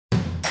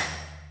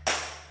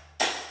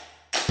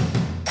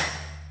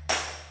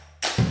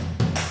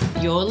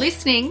You're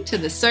listening to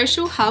the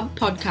Social Hub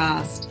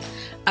Podcast,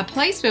 a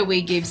place where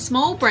we give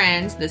small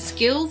brands the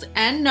skills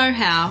and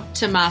know-how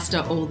to master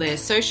all their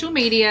social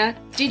media,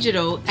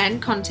 digital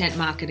and content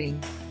marketing.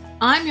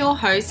 I'm your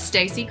host,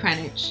 Stacey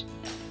Cranich,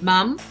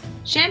 mum,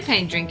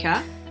 champagne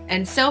drinker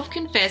and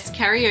self-confessed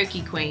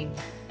karaoke queen.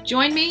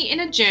 Join me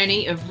in a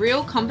journey of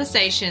real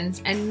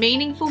conversations and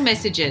meaningful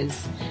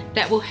messages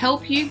that will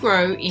help you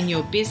grow in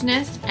your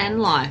business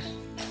and life,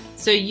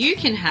 so you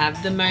can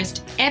have the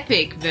most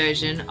epic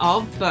version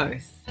of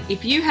both.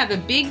 If you have a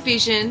big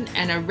vision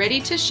and are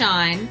ready to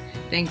shine,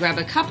 then grab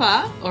a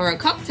cuppa or a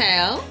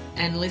cocktail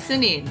and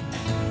listen in.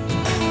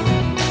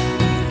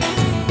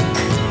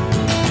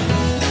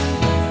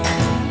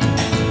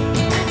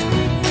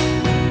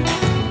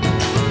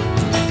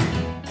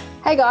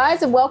 Hey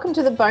guys, and welcome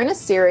to the bonus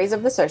series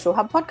of the Social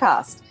Hub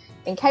Podcast.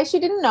 In case you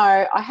didn't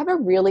know, I have a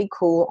really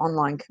cool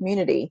online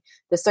community,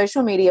 the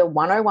Social Media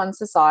 101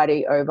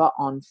 Society over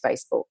on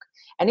Facebook.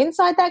 And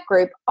inside that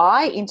group,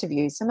 I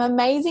interview some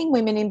amazing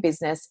women in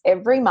business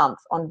every month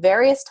on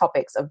various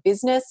topics of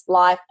business,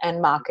 life,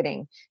 and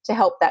marketing to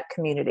help that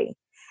community.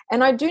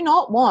 And I do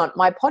not want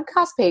my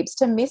podcast peeps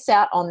to miss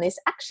out on this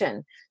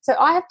action. So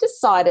I have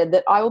decided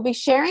that I will be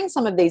sharing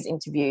some of these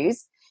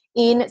interviews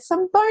in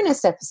some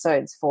bonus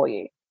episodes for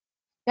you.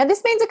 Now,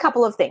 this means a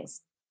couple of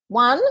things.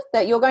 One,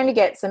 that you're going to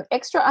get some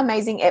extra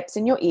amazing eps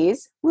in your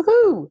ears.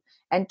 Woohoo!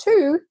 And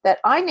two, that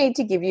I need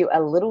to give you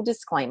a little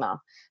disclaimer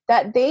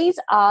that these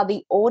are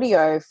the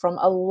audio from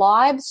a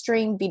live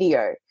stream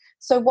video.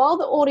 So while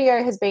the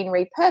audio has been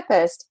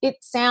repurposed, it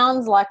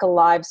sounds like a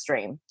live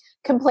stream,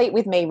 complete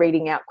with me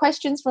reading out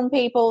questions from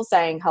people,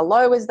 saying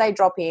hello as they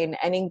drop in,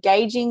 and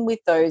engaging with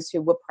those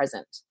who were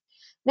present.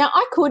 Now,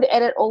 I could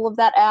edit all of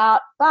that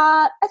out,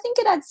 but I think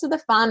it adds to the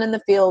fun and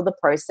the feel of the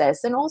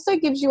process and also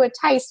gives you a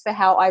taste for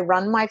how I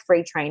run my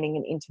free training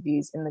and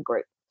interviews in the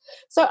group.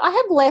 So I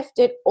have left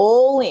it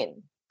all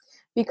in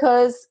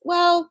because,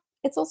 well,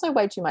 it's also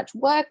way too much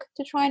work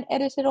to try and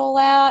edit it all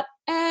out,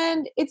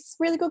 and it's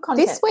really good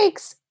content. This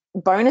week's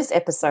bonus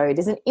episode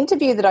is an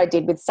interview that I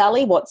did with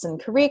Sally Watson,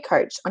 career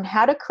coach, on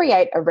how to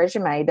create a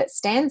resume that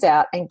stands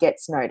out and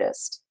gets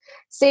noticed.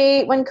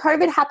 See, when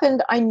COVID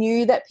happened, I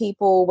knew that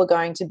people were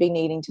going to be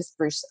needing to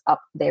spruce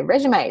up their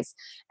resumes.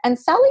 And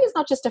Sally is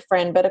not just a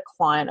friend, but a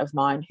client of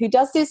mine who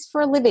does this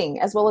for a living,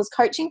 as well as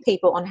coaching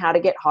people on how to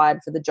get hired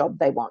for the job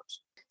they want.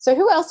 So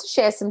who else to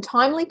share some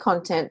timely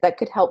content that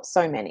could help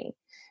so many?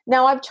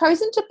 Now, I've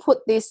chosen to put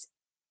this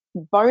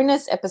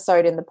bonus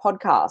episode in the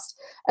podcast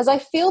as I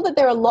feel that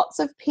there are lots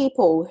of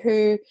people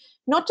who,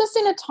 not just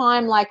in a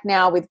time like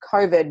now with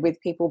COVID, with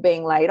people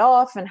being laid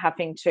off and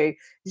having to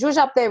zhuzh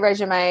up their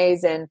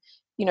resumes and,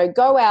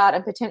 go out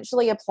and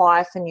potentially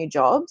apply for new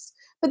jobs,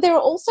 but there are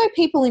also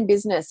people in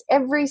business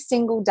every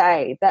single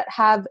day that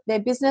have their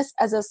business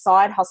as a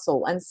side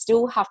hustle and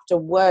still have to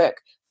work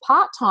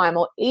part-time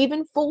or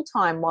even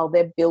full-time while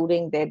they're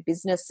building their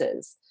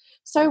businesses.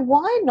 So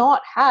why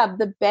not have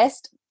the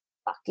best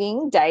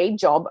fucking day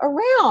job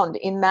around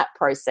in that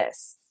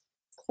process?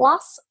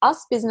 Plus,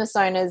 us business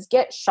owners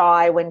get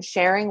shy when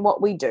sharing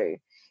what we do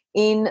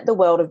in the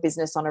world of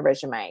business on a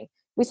resume.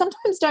 We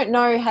sometimes don't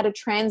know how to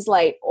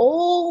translate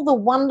all the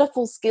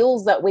wonderful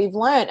skills that we've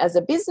learned as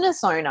a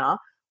business owner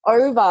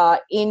over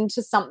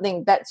into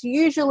something that's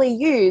usually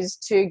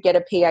used to get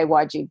a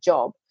PAYG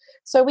job.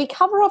 So we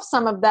cover off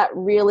some of that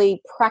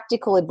really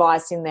practical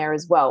advice in there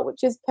as well,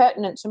 which is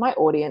pertinent to my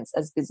audience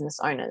as business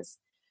owners.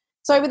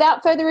 So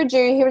without further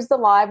ado, here is the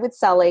live with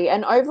Sally,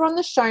 and over on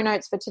the show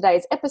notes for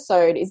today's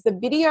episode is the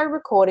video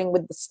recording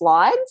with the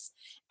slides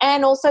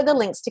and also the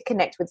links to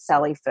connect with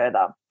Sally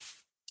further.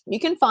 You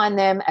can find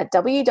them at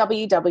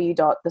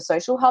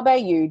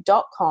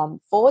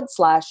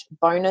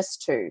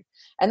www.thesocialhubau.com/bonus2.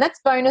 And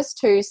that's bonus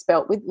 2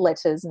 spelt with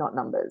letters, not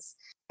numbers.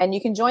 And you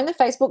can join the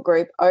Facebook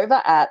group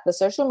over at the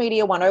Social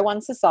Media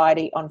 101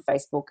 Society on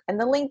Facebook. And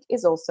the link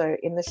is also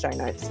in the show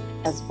notes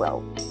as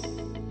well.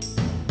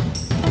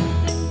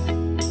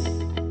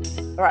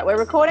 All right, we're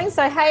recording.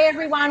 So, hey,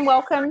 everyone,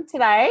 welcome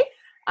today.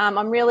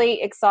 I'm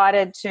really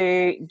excited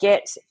to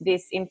get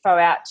this info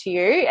out to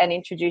you and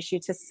introduce you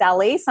to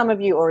Sally. Some of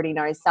you already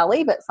know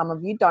Sally, but some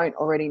of you don't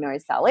already know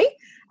Sally.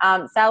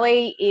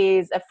 Sally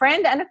is a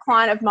friend and a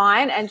client of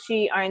mine, and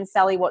she owns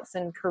Sally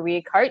Watson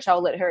Career Coach.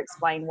 I'll let her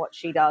explain what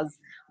she does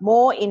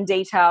more in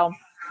detail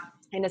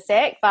in a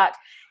sec. But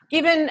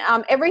given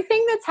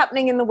everything that's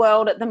happening in the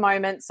world at the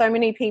moment, so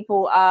many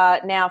people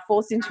are now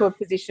forced into a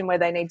position where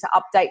they need to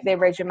update their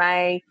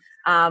resume.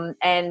 And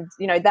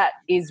that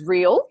is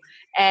real.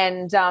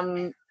 And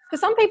for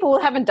some people who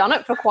haven't done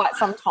it for quite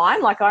some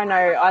time, like I know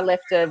I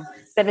left a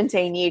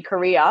 17-year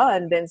career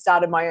and then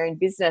started my own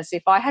business.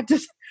 If I had to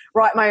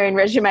write my own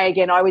resume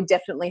again, I would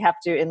definitely have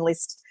to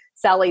enlist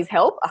Sally's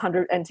help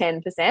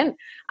 110%.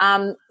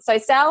 So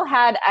Sal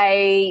had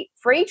a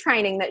free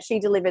training that she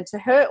delivered to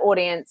her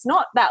audience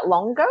not that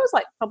long ago. It was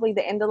like probably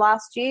the end of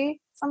last year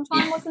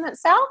sometime, wasn't it,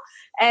 Sal?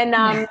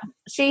 And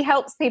she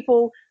helps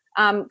people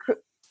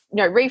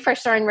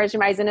refresh their own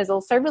resumes, and has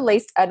also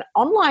released an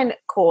online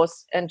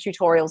course and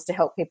tutorials to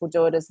help people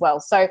do it as well.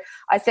 So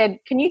I said,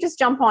 can you just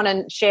jump on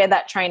and share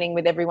that training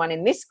with everyone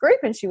in this group?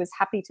 And she was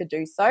happy to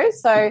do so.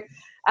 So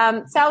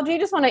Sal, do you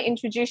just want to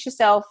introduce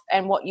yourself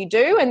and what you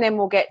do, and then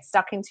we'll get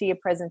stuck into your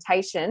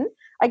presentation?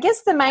 I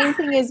guess the main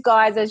thing is,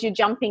 guys, as you're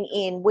jumping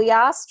in, we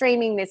are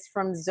streaming this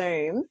from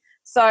Zoom.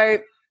 So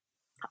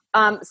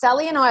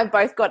Sally and I have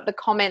both got the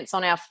comments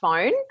on our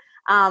phone,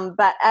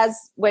 but as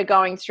we're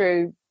going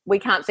through, we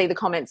can't see the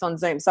comments on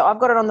Zoom. So I've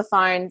got it on the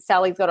phone.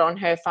 Sally's got it on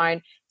her phone.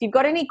 If you've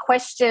got any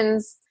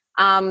questions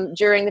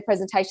during the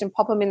presentation,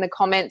 pop them in the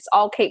comments.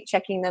 I'll keep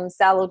checking them.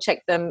 Sal will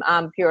check them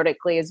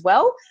periodically as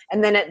well.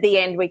 And then at the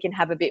end, we can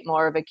have a bit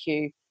more of a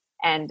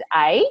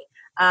Q&A.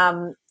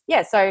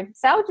 So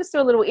Sal, just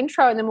do a little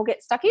intro and then we'll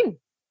get stuck in.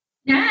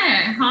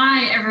 Yeah,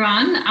 hi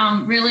everyone.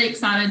 I'm really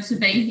excited to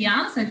be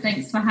here. So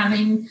thanks for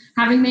having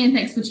me, and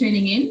thanks for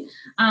tuning in.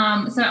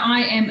 So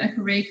I am a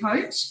career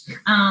coach,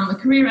 a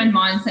career and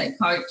mindset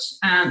coach.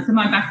 So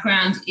my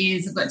background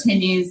is I've got 10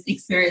 years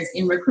experience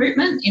in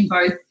recruitment, in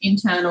both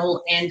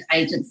internal and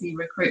agency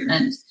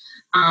recruitment,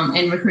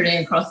 and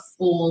recruiting across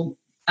all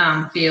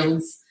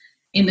fields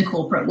in the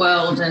corporate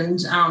world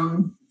and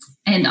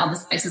other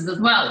spaces as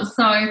well.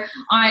 So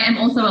I am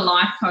also a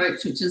life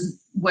coach, which is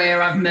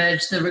where I've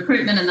merged the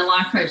recruitment and the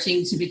life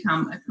coaching to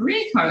become a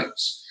career coach.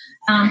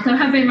 So I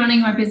have been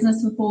running my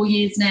business for 4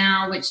 years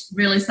now, which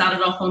really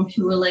started off on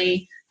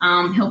purely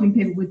helping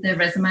people with their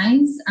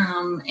resumes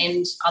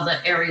and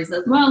other areas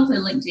as well, so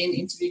LinkedIn,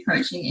 interview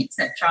coaching,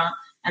 etc.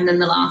 And then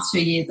the last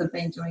 2 years I've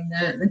been doing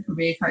the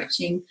career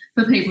coaching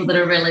for people that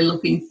are really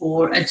looking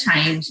for a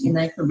change in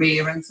their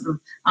career and sort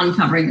of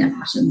uncovering their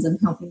passions and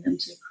helping them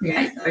to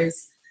create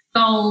those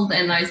goals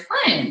and those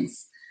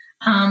plans.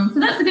 So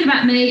that's a bit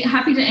about me.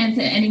 Happy to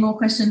answer any more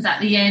questions at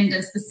the end,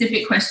 and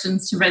specific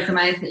questions to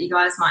resumes that you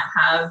guys might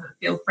have.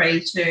 Feel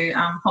free to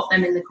pop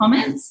them in the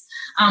comments.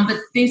 But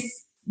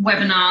this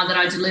webinar that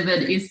I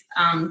delivered is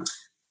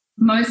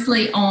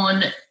mostly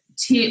on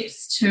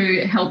tips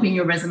to helping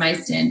your resume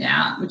stand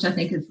out, which I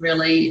think is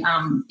really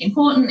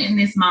important in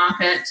this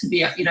market to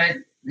be,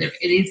 it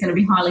is going to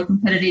be highly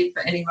competitive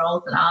for any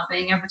roles that are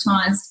being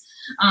advertised.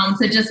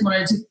 So just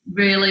wanted to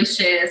really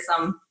share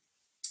some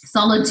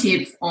solid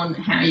tips on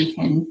how you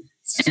can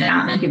stand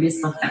out and give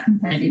yourself that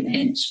competitive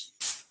edge.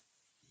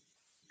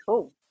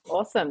 Cool.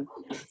 Awesome.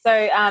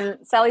 So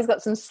Sally's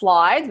got some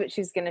slides which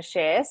she's going to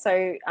share. So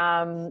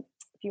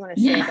if you want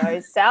to share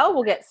those, Sal,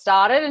 we'll get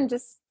started and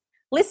just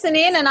listen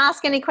in and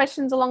ask any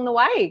questions along the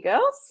way,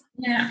 girls.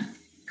 Yeah,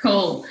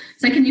 cool.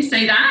 So can you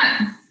see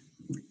that?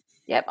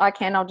 Yep, I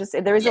can.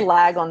 There is a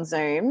lag on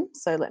Zoom,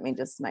 so let me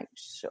just make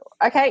sure.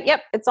 Okay,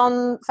 yep, it's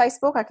on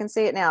Facebook. I can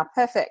see it now.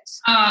 Perfect.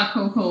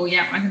 Oh, cool.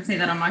 Yep, I can see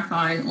that on my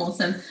phone.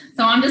 Awesome.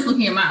 So I'm just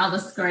looking at my other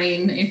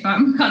screen if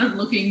I'm kind of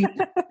looking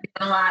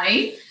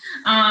away,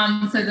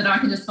 so that I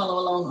can just follow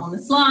along on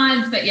the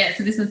slides. But yeah,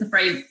 so this is the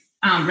free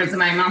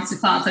resume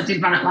masterclass. I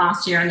did run it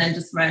last year and then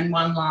just ran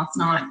one last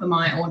night for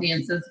my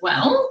audience as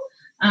well.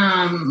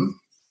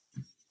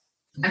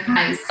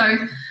 Okay, so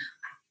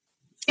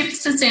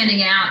tips to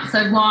standing out.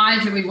 So why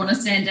do we want to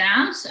stand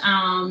out,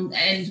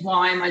 and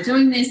why am I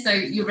doing this? So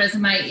your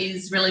resume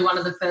is really one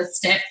of the first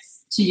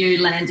steps to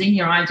you landing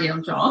your ideal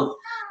job.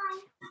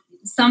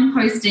 Some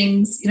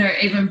postings,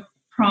 even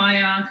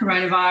prior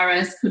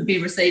coronavirus, could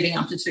be receiving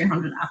up to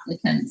 200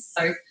 applicants.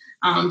 So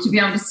to be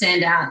able to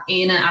stand out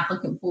in an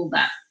applicant pool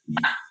that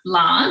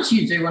large,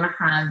 you do want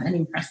to have an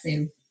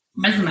impressive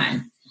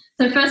resume.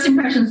 So first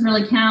impressions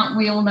really count.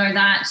 We all know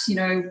that,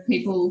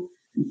 people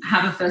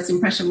have a first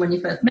impression when you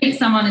first meet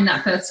someone in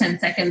that first 10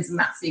 seconds, and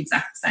that's the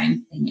exact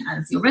same thing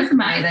as your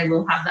resume. They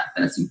will have that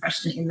first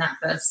impression in that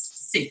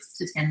first 6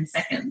 to 10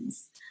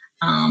 seconds.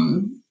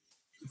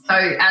 So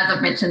as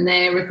I've mentioned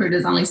there,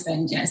 recruiters only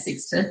spend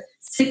 6 to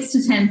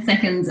 10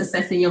 seconds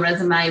assessing your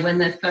resume when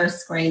they're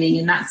first screening,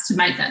 and that's to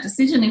make that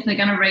decision if they're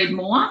going to read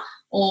more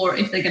or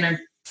if they're going to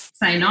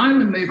say no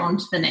and move on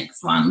to the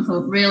next one.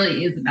 So it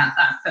really is about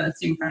that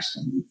first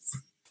impressions.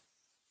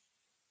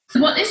 So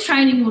what this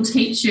training will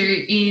teach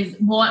you is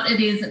what it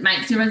is that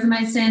makes your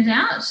resume stand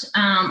out.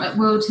 It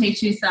will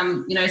teach you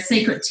some,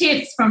 secret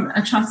tips from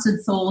a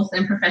trusted source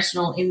and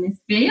professional in this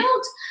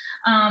field.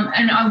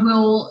 And I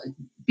will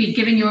be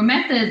giving you a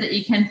method that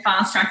you can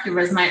fast track your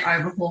resume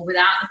overhaul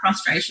without the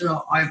frustration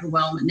or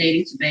overwhelm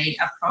needing to be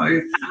a pro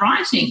at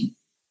writing.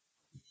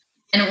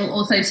 And it will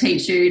also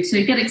teach you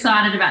to get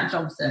excited about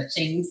job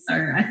searching.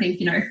 So I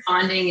think,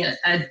 finding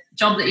a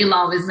job that you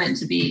love is meant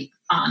to be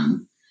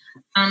fun.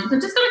 So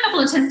I've just got a couple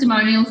of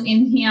testimonials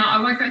in here.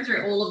 I won't go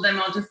through all of them.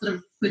 I'll just sort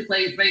of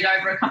quickly read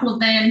over a couple of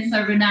them.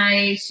 So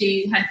Renee,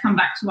 she had come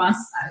back to us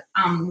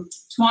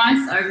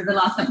twice over the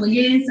last couple of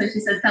years. So she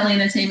said, Sally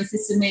and her team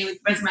assisted me with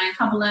resume and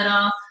cover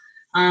letter,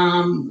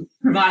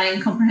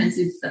 providing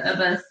comprehensive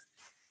service,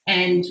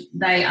 and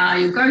they are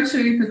your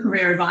go-to for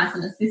career advice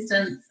and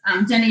assistance.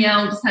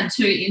 Danielle just had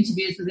 2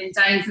 interviews within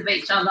days of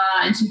each other,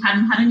 and she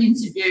hadn't had an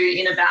interview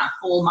in about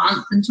 4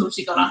 months until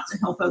she got us to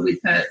help her with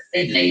her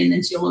CV, and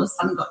then she all of a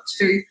sudden got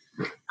 2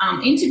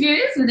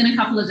 interviews within a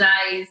couple of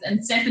days,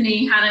 and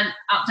Stephanie hadn't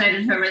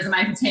updated her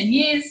resume for 10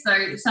 years,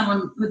 so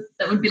someone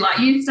that would be like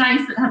you,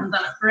 Stace, that hasn't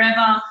done it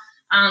forever.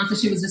 So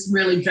she was just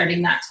really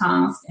dreading that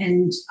task,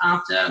 and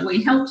after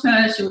we helped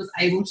her, she was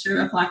able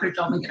to apply for a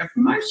job and get a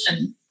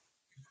promotion.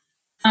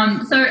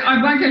 So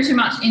I won't go too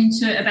much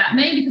into about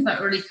me because I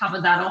already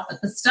covered that off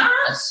at the start,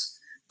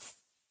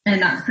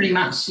 and that's pretty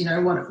much, you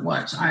know,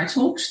 what I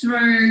talked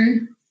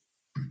through.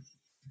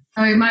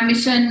 So my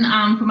mission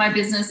for my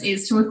business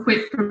is to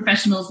equip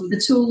professionals with the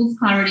tools,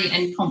 clarity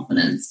and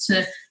confidence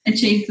to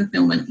achieve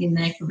fulfillment in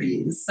their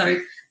careers. So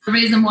the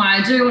reason why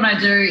I do what I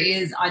do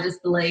is I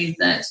just believe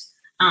that,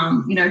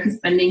 you know, if you're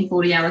spending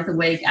 40 hours a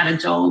week at a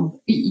job,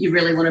 you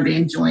really want to be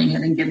enjoying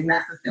it and getting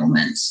that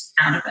fulfillment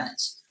out of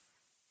it,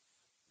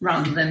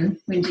 rather than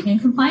whinging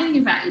and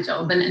complaining about your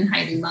job and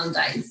hating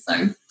Mondays.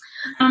 So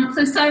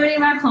many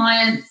of our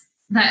clients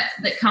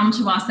that come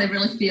to us, they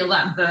really feel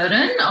that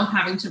burden of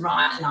having to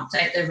write and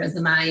update their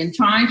resume and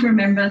trying to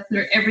remember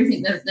through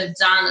everything that they've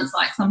done. It's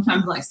like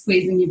sometimes like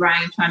squeezing your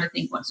brain, trying to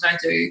think, what did I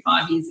do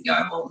 5 years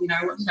ago? Well, you know,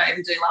 what did I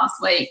even do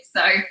last week?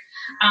 So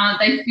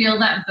they feel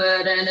that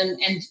burden,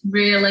 and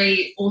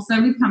really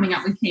also with coming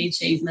up with key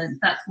achievements.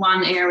 That's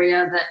one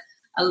area that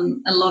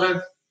a lot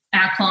of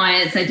our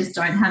clients, they just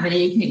don't have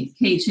any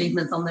key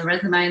achievements on their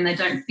resume, and they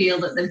don't feel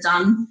that they've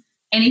done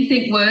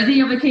anything worthy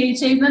of a key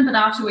achievement. But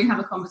after we have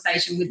a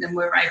conversation with them,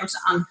 we're able to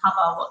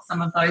uncover what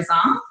some of those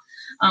are.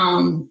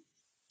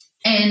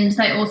 And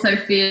they also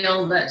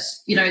feel that,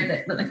 you know,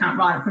 that they can't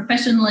write it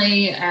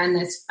professionally, and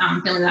they're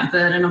feeling that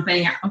burden of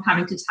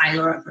having to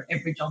tailor it for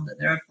every job that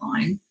they're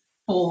applying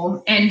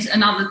for. And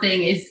another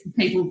thing is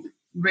people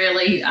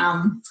really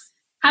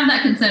have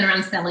that concern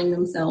around selling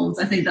themselves.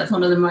 I think that's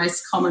one of the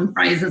most common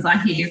phrases I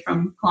hear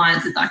from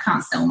clients is, I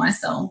can't sell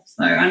myself.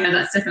 So I know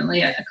that's definitely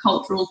a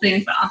cultural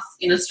thing for us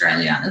in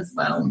Australia as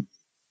well.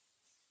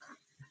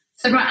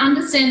 So by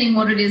understanding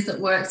what it is that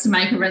works to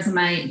make a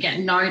resume get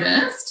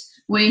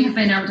noticed, we have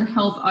been able to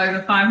help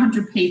over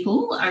 500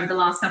 people over the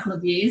last couple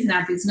of years in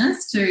our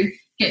business to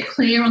get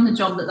clear on the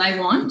job that they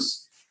want,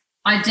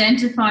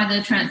 identify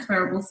their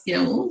transferable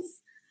skills.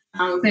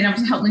 We've been able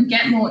to help them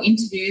get more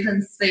interviews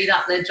and speed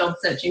up their job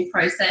searching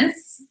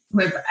process.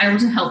 We're able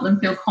to help them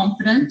feel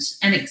confident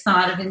and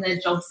excited in their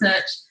job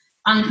search,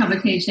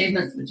 uncover key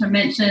achievements, which I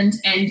mentioned,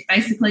 and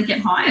basically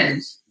get hired,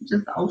 which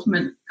is the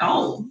ultimate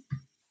goal.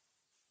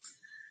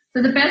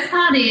 So the best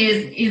part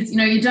is, you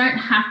know, you don't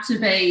have to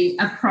be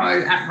a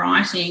pro at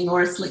writing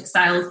or a slick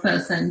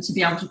salesperson to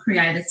be able to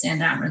create a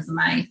standout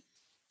resume.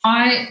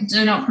 I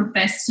do not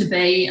profess to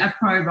be a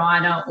pro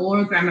writer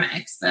or a grammar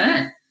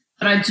expert,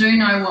 but I do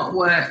know what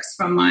works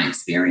from my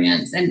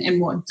experience and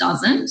what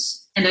doesn't,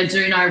 and I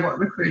do know what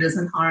recruiters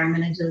and hiring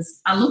managers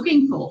are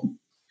looking for.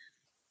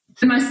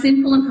 The most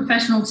simple and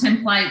professional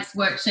templates,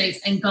 worksheets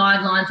and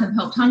guidelines have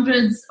helped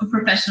hundreds of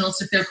professionals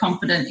to feel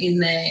confident in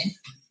their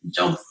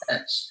job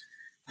search.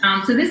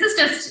 So this is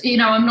just, you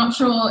know, I'm not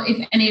sure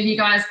if any of you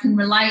guys can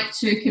relate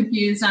to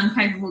confused,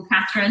 incapable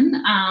Catherine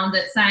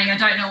that's saying, I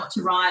don't know what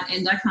to write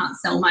and I can't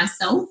sell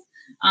myself.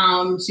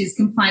 She's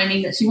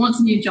complaining that she wants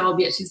a new job,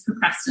 yet she's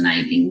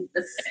procrastinating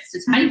the steps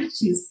to take.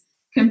 She's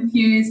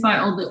confused by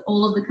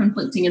all of the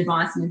conflicting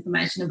advice and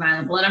information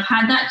available. And I've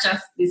had that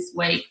just this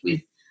week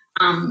with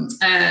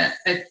a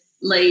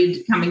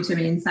lead coming to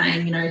me and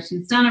saying, you know,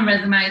 she's done a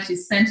resume,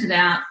 she's sent it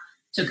out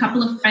to a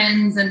couple of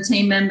friends and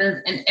team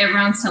members, and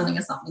everyone's telling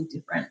her something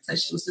different. So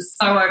she was just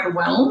so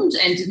overwhelmed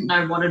and didn't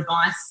know what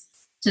advice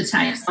to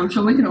take. So I'm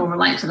sure we can all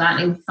relate to that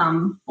in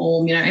some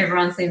form. You know,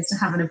 everyone seems to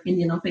have an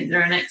opinion or think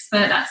they're an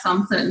expert at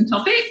some certain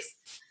topics.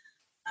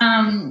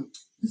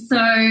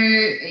 So,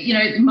 you know,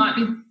 it might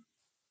be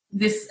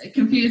this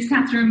confused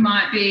Catherine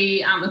might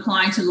be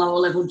applying to lower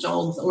level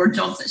jobs or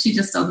jobs that she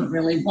just doesn't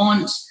really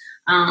want,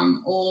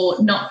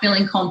 or not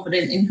feeling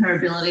confident in her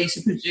ability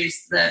to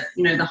produce the,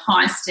 you know, the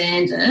high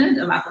standard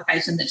of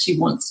application that she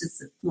wants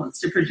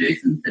to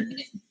produce and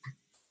submit.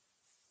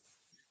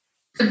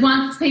 But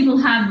once people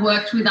have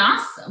worked with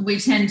us, we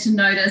tend to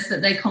notice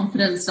that their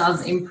confidence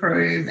does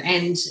improve.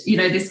 And, you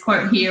know, this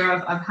quote here,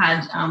 I've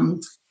had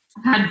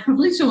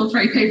probably 2 or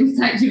 3 people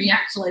say to me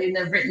actually, and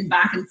they've written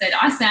back and said,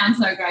 I sound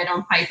so great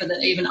on paper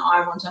that even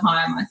I want to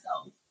hire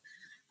myself.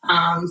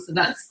 So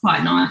that's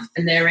quite nice.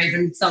 And they're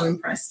even so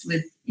impressed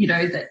with, you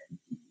know,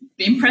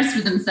 impressed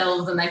with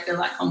themselves, and they feel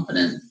that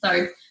confidence.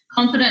 So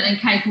confident and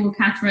capable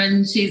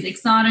Catherine, she's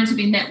excited to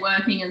be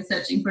networking and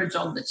searching for a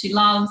job that she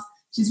loves.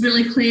 She's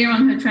really clear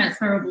on her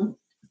transferable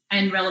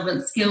and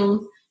relevant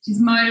skills. She's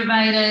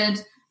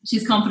motivated,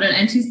 she's confident,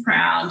 and she's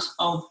proud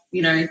of,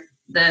 you know,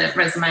 the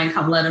resume and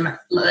cover letter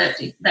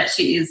that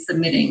she is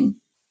submitting.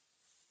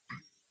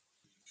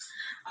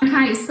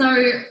 Okay,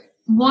 so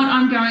what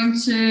I'm going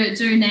to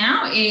do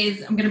now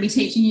is I'm going to be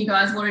teaching you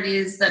guys what it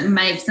is that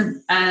makes a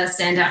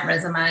standout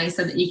resume,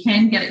 so that you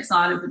can get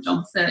excited for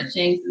job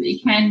searching, so that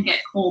you can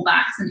get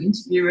callbacks and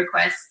interview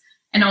requests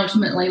and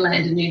ultimately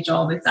land a new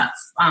job if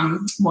that's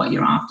what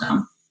you're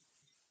after.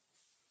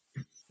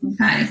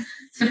 Okay,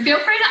 So feel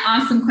free to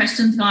ask some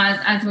questions, guys,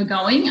 as we're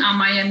going.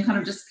 I am kind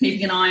of just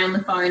keeping an eye on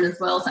the phone as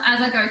well. So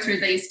as I go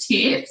through these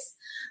tips,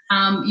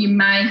 you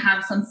may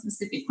have some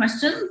specific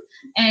questions.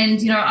 And,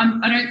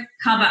 I don't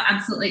cover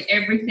absolutely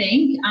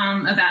everything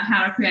about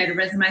how to create a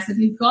resume. So if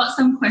you've got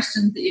some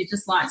questions that you'd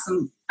just like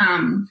some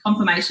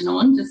confirmation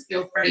on, just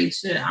feel free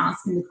to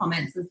ask in the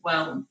comments as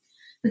well.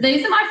 But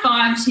these are my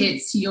 5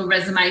 tips to your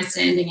resume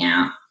standing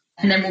out,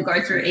 and then we'll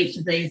go through each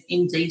of these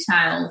in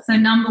detail. So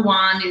number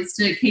 1 is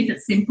to keep it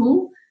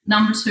simple.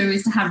 Number 2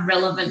 is to have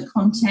relevant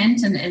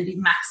content and be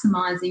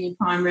maximising your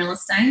prime real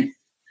estate.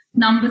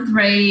 Number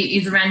 3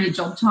 is around your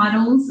job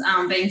titles,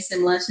 being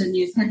similar to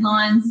news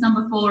headlines.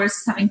 Number 4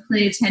 is having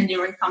clear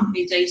tenure and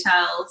company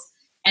details.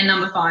 And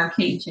number 5,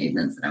 key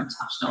achievements that I've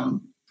touched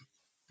on.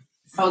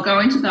 So I'll go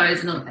into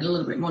those in a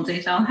little bit more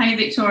detail. Hey,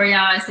 Victoria,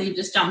 I see you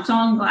just jumped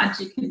on. Glad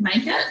you could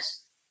make it.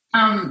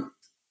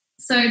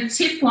 So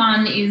tip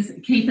 1 is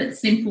keep it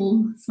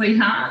simple,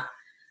 sweetheart.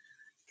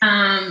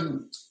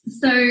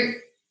 So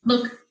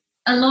look,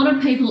 a lot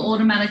of people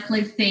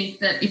automatically think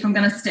that if I'm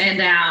going to stand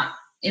out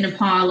in a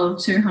pile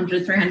of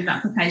 200, 300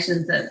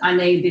 applications that I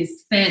need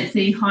this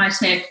fancy,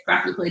 high-tech,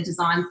 graphically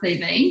designed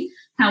CV.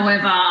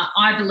 However,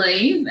 I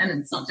believe, and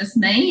it's not just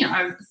me,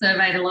 I've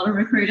surveyed a lot of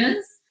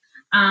recruiters,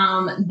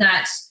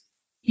 that,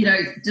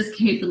 just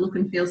keep the look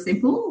and feel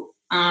simple.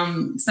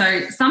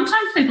 So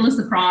sometimes people are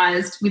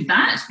surprised with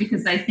that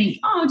because they think,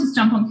 I'll just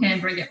jump on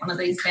Canva and get one of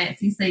these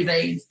fancy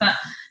CVs. But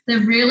they're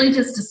really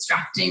just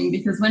distracting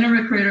because when a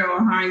recruiter or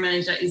a hiring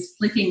manager is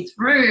flicking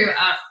through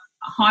a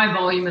high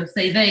volume of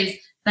CVs,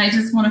 they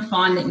just want to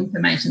find the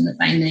information that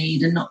they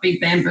need and not be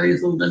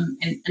bamboozled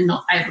and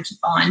not able to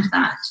find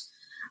that.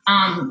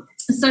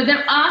 So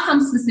there are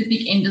some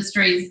specific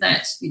industries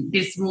that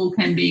this rule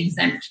can be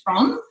exempt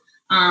from.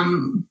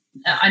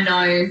 I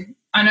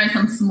know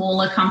some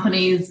smaller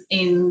companies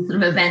in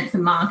sort of events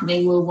and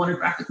marketing will want a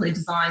graphically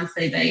designed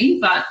CV,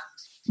 but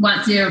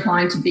once you're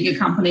applying to bigger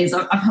companies,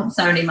 I've helped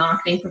so many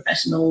marketing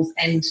professionals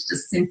and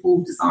just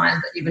simple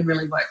designs that even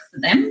really works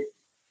for them.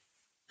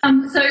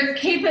 So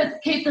keep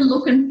the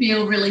look and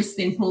feel really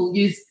simple.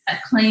 Use a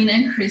clean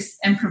and crisp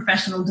and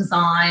professional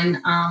design.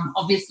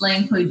 Obviously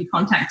include your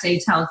contact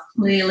details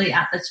clearly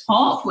at the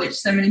top, which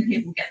so many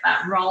people get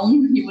that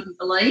wrong, you wouldn't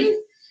believe.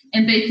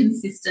 And be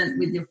consistent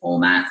with your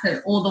format. So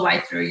all the way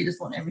through, you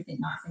just want everything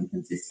nice and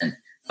consistent.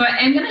 So I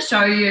am going to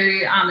show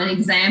you an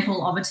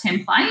example of a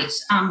template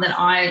that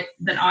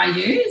I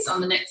use on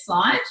the next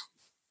slide.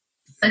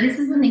 So this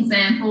is an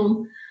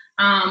example.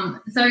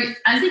 So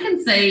as you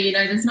can see,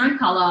 there's no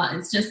colour.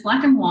 It's just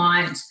black and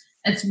white.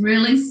 It's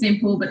really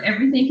simple, but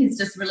everything is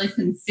just really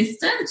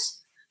consistent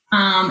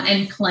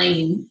and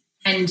clean.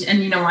 And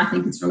I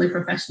think it's really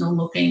professional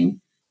looking.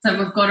 So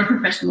we've got a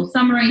professional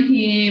summary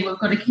here. We've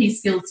got a key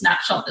skills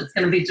snapshot that's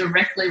going to be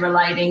directly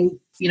relating,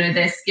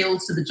 their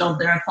skills to the job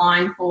they're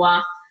applying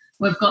for.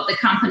 We've got the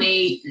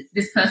company.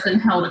 This person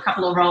held a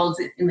couple of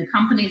roles in the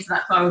company, so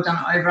that's why we've done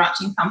an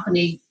overarching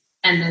company.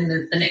 And then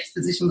the next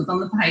position was on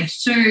the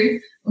page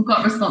too. We've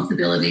got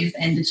responsibilities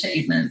and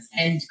achievements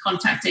and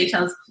contact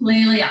details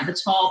clearly at the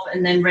top,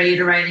 and then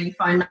reiterating your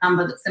phone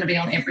number that's going to be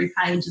on every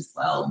page as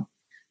well.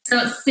 So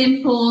it's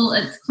simple,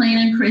 it's clean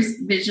and crisp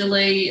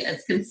visually,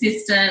 it's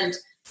consistent,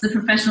 it's a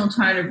professional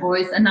tone of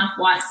voice, enough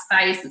white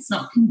space, it's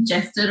not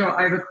congested or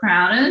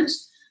overcrowded.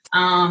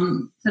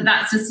 So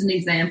that's just an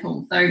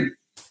example. So,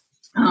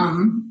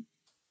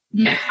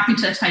 happy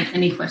to take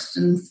any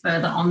questions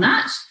further on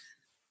that.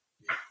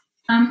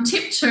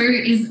 Tip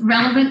 2 is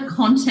relevant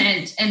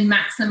content and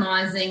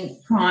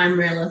maximising prime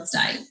real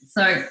estate.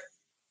 So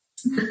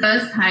the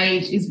first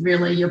page is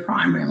really your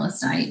prime real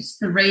estate.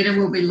 The reader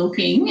will be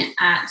looking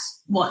at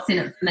what's in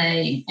it for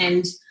me.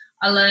 And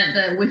I learned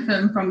the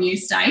WIFM from you,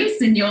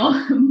 Stace, in your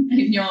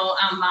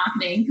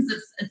marketing, because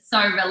it's so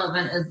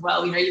relevant as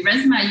well. Your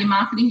resume, you're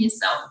marketing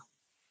yourself.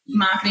 You're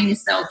marketing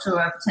yourself to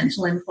a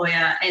potential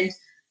employer. And,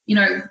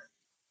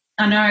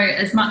 I know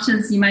as much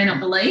as you may not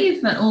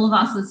believe, but all of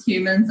us as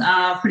humans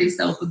are pretty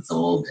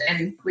self-absorbed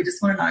and we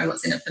just want to know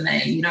what's in it for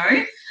me,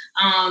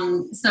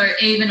 So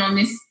even on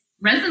this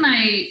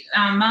resume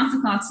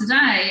masterclass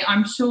today,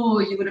 I'm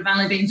sure you would have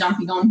only been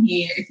jumping on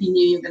here if you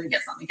knew you were going to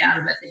get something out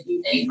of it that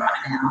you need right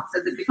now.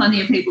 So there'd be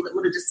plenty of people that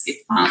would have just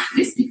skipped past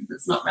this because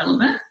it's not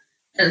relevant.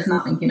 There's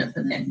nothing in it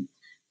for them.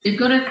 You've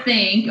got to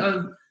think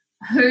of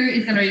who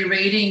is going to be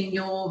reading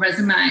your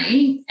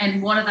resume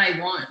and what do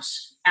they want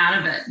out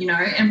of it,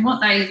 and what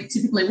they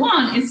typically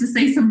want is to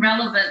see some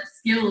relevant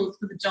skills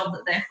for the job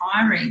that they're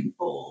hiring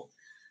for.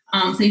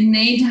 So you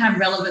need to have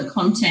relevant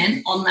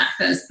content on that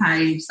first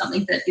page,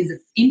 something that is of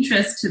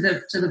interest to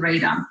the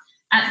reader.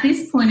 At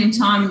this point in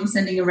time, when you're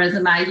sending a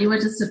resume, you are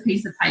just a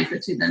piece of paper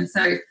to them.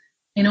 So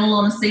in all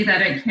honesty, they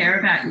don't care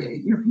about you.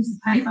 You're a piece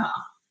of paper.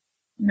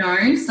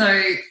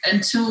 So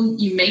until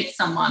you meet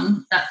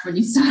someone, that's when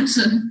you start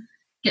to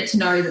get to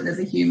know that there's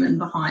a human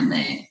behind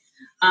there.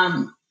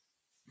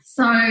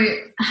 So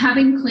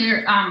having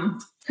clear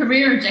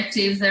career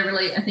objectives, they're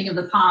really a thing of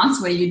the past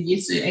where you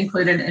used to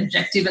include an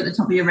objective at the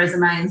top of your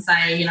resume and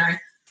say,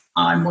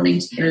 I'm wanting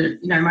to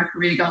get my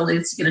career goal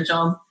is to get a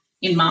job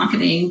in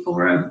marketing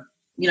for a,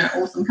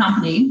 awesome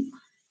company.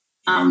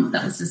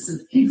 That was just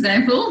an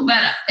example,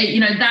 but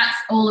that's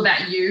all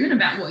about you and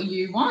about what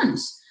you want.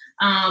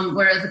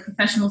 Whereas a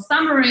professional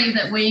summary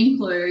that we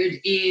include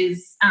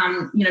is,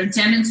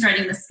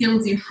 demonstrating the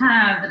skills you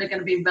have that are going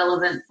to be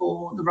relevant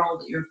for the role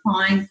that you're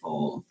applying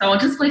for. So I'll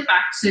just flick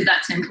back to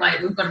that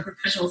template. We've got a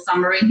professional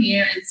summary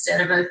here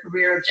instead of a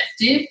career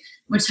objective.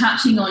 We're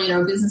touching on,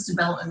 a business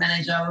development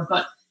manager. We've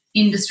got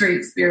industry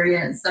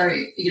experience. So,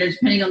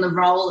 depending on the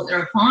role that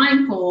they're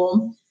applying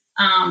for,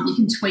 you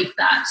can tweak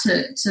that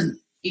to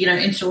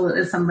ensure that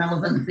there's some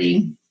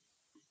relevancy.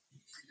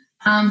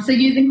 So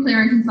using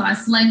clear and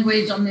concise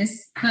language on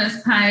this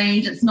first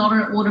page. It's not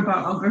an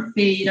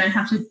autobiography. You don't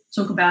have to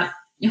talk about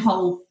your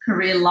whole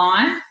career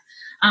life.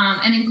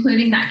 And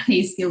including that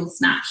key skills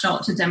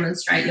snapshot to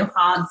demonstrate your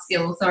hard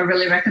skills. So I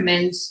really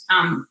recommend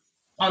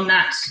on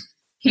that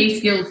key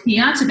skills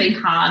here to be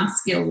hard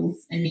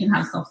skills, and you can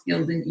have soft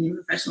skills in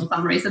your professional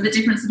summary. So the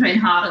difference between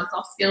hard and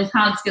soft skills,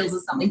 hard skills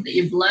is something that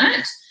you've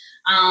learnt.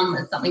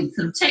 It's something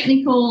sort of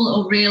technical,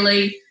 or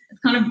really it's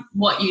kind of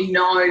what you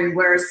know,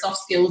 whereas soft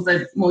skills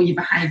are more your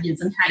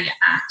behaviours and how you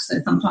act. So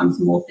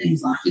sometimes more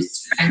things like your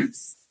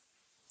strengths.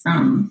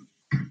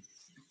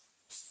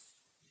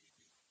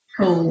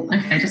 Cool.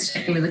 Okay, just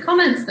checking with the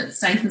comments, but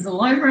Stacey's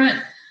all over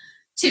it.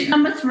 Tip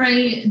number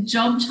 3,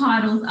 job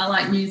titles are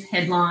like news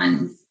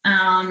headlines.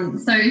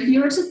 So if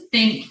you were to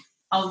think,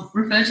 I'll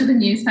refer to the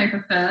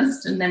newspaper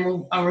first and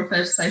then I'll refer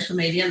to social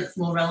media, that's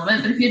more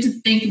relevant. But if you were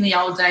to think in the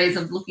old days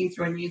of looking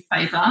through a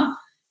newspaper,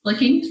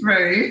 flicking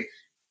through,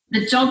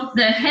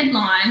 the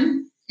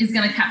headline is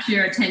going to capture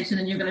your attention,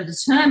 and you're going to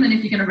determine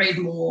if you're going to read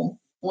more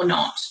or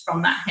not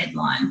from that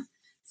headline.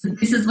 So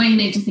this is where you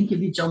need to think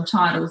of your job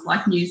titles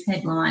like news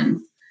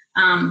headlines.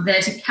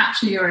 They're to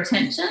capture your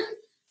attention,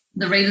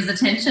 the reader's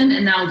attention,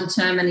 and they'll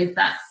determine if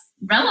that's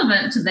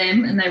relevant to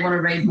them and they want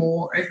to read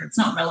more, or if it's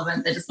not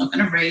relevant, they're just not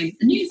going to read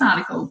the news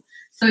article.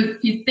 So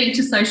if you think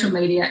to social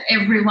media,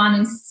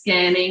 everyone is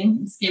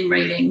scanning, skim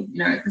reading,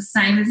 it's the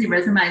same as your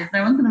resume.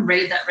 No one's going to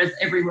read that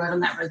every word on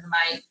that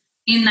resume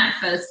in that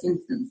first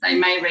instance. They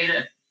may read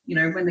it,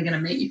 when they're going to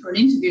meet you for an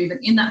interview, but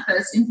in that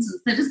first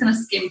instance, they're just going to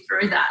skim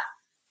through that.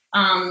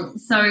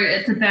 So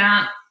it's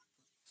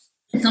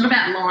not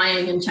about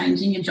lying and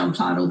changing your job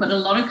title, but a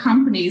lot of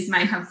companies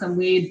may have some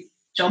weird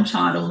job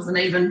titles, and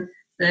even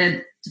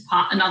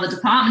another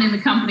department in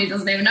the company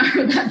doesn't even know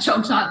what that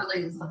job title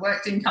is. I've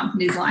worked in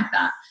companies like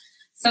that.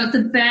 So it's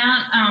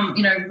about,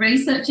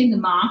 researching the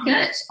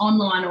market,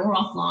 online or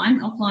offline.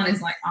 Offline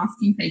is like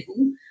asking people,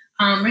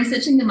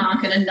 researching the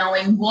market and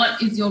knowing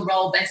what is your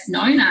role best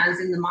known as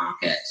in the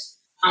market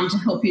to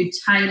help you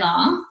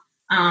tailor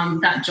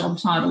that job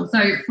title.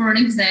 So for an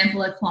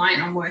example, a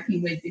client I'm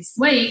working with this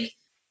week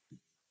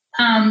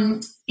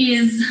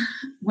is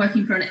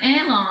working for an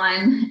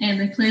airline, and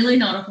they're clearly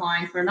not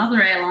applying for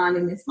another airline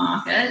in this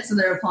market. So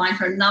they're applying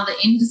for another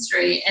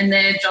industry, and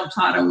their job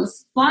title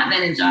was flight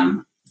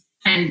manager,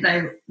 and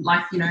they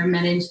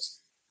managed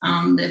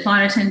their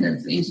flight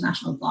attendants for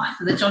international flights.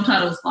 So the job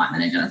title was flight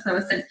manager. So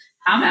I said,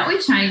 how about we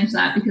change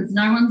that? Because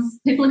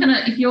people are going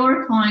to, if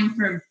you're applying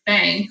for a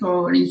bank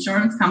or an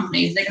insurance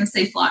company, they're going to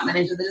see flight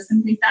manager. They're just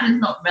going to think that is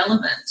not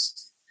relevant.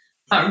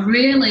 But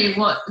really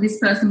what this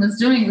person was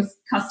doing was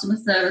customer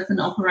service and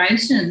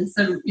operations.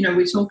 So,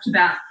 we talked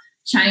about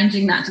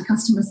changing that to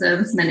customer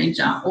service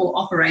manager or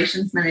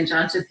operations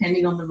manager,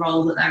 depending on the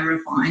role that they were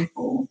applying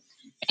for.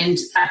 And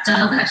that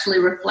does actually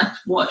reflect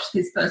what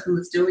this person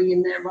was doing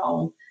in their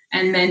role.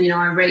 And then,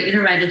 I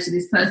reiterated to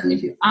this person,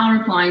 if you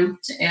are applying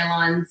to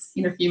airlines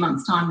in a few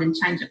months' time, then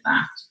change it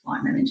back to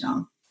flight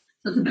manager.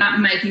 So it's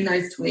about making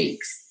those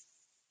tweaks.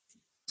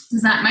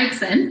 Does that make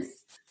sense?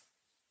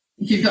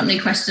 If you've got any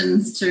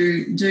questions,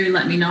 do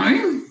let me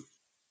know.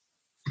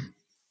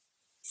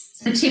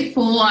 So tip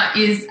 4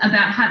 is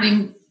about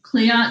having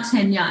clear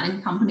tenure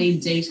and company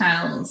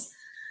details.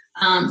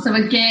 So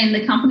again,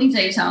 the company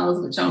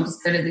details, which I'll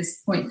just go to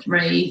this point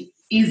 3,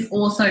 is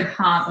also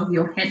part of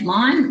your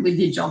headline with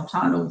your job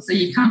title. So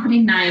your company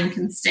name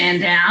can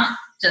stand out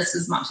just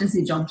as much as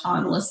your job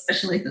title,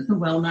 especially if it's a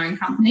well-known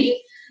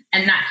company.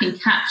 And that can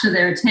capture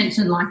their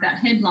attention like that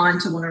headline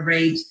to want to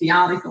read the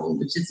article,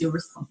 which is your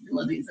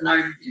responsibilities and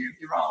overview of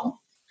your role.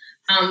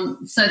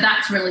 So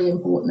that's really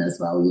important as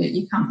well,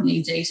 your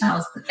company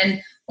details.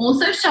 And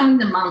also showing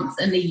the months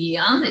and the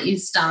year that you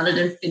started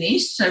and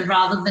finished. So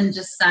rather than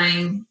just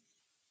saying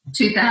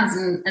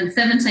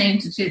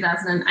 2017 to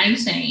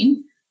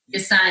 2018,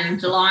 you're saying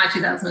July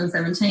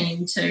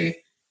 2017 to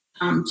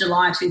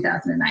July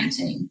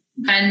 2018.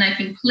 And they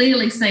can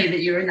clearly see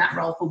that you're in that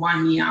role for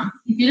 1 year.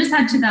 If you just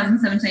had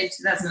 2017 to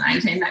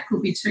 2018, that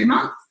could be 2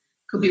 months,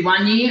 could be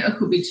 1 year, or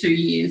could be 2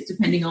 years,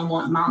 depending on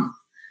what month.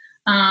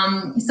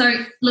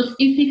 So, look,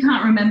 if you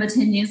can't remember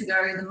 10 years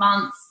ago, the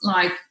months,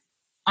 like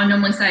I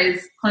normally say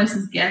as close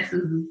as guess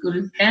is as good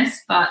as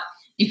guess, but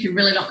if you're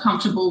really not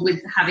comfortable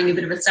with having a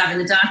bit of a stab in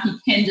the dark, you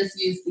can just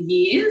use the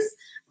years.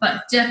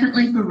 But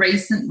definitely for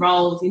recent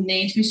roles, you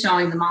need to be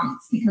showing the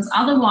months, because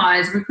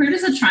otherwise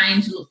recruiters are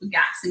trained to look for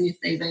gaps in your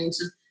CV and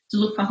to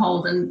look for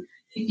holes. And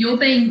if you're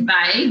being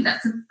vague,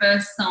 that's the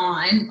first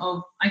sign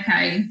of,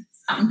 okay,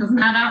 something doesn't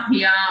add up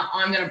here.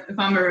 If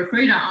I'm a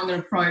recruiter, I'm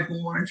going to probe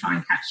more and try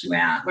and catch you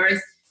out.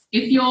 Whereas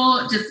if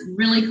you're just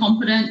really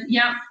confident,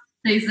 yep,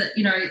 these are,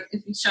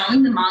 if you're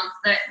showing the month,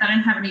 that they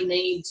don't have any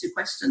need to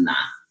question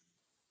that.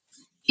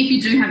 If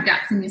you do have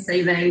gaps in your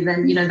CV,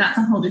 then, that's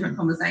a whole different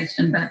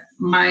conversation. But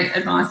my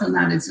advice on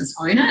that is just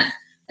own it.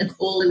 It's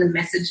all in the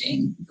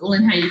messaging. It's all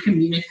in how you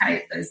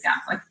communicate those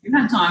gaps. Like, if you've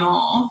had time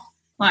off,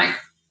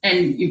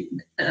 and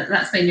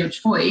that's been your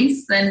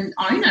choice, then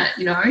own it.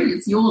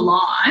 It's your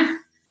life,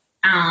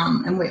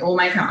 and we all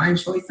make our own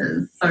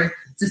choices. So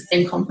just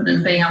being confident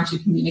and being able to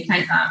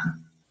communicate that.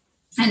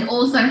 And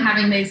also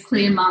having these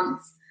clear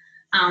months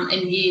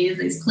and years,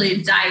 these clear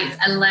dates,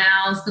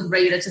 allows the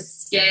reader to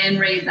scan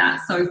read that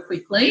so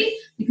quickly,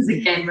 because,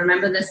 again,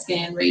 remember the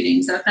scan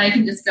reading. So if they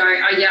can just go,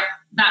 oh, yeah,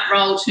 that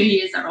role 2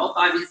 years, that role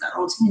 5 years, that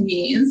role 10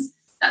 years,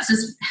 that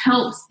just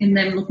helps in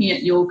them looking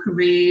at your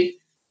career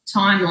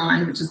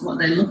timeline, which is what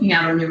they're looking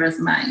at on your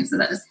resume. So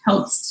that just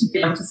helps to be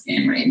able to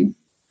scan read.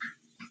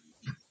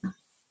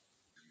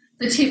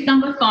 The tip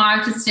number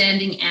 5 to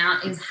standing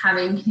out is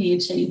having key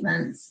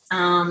achievements.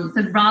 So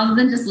rather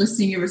than just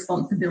listing your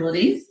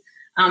responsibilities,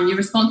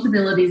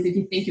 if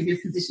you think of your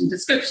position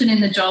description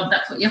in the job,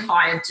 that's what you're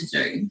hired to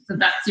do. So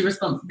that's your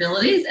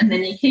responsibilities. And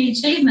then your key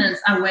achievements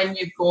are when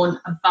you've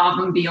gone above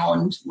and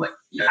beyond what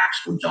your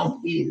actual job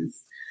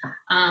is.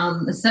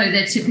 So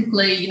they're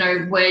typically,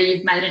 where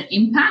you've made an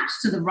impact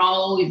to the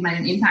role, you've made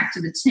an impact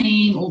to the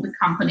team or the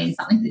company,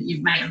 something that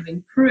you may have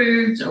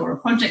improved, or a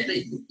project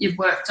that you've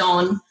worked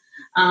on,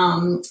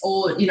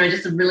 or,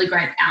 just a really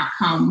great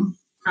outcome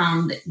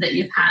that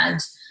you've had.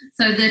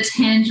 So they're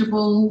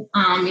tangible,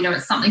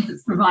 it's something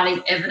that's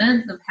providing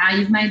evidence of how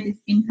you've made this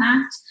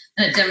impact,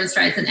 and it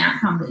demonstrates an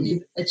outcome that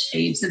you've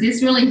achieved. So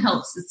this really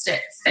helps to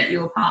set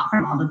you apart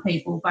from other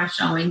people by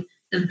showing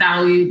the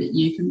value that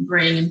you can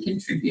bring and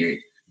contribute,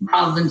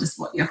 rather than just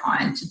what you're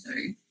hired to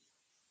do.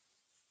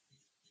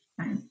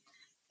 Okay.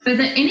 So are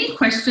there any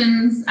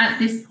questions at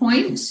this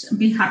point? I'd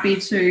be happy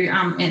to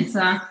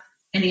answer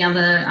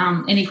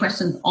any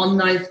questions on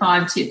those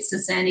 5 tips to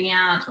standing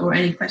out, or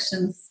any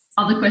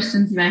other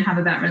questions you may have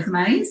about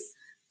resumes.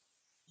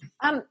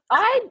 I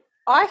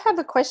have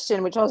a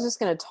question which I was just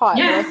going to type,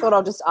 but I thought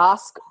I'll just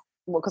ask,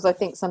 because I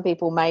think some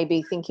people may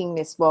be thinking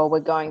this while we're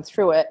going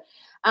through it.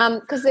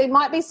 Because there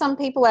might be some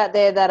people out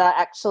there that are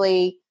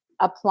actually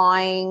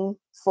applying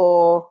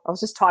for, I was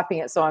just typing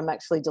it, so I'm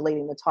actually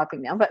deleting the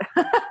typing now, but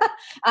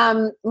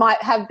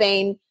might have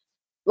been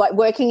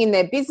working in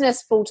their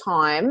business full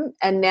time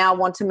and now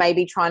want to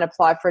maybe try and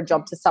apply for a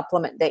job to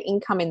supplement their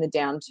income in the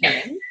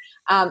downturn.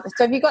 So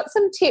have you got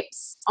some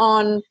tips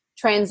on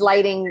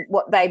translating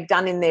what they've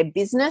done in their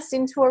business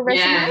into a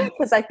resume?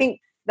 Because I think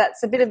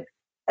that's a bit of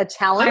a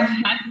challenge.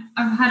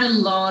 I've had a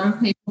lot of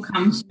people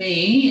come to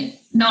me,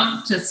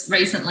 not just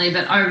recently,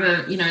 but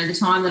over, the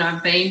time that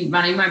I've been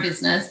running my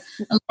business.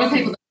 A lot of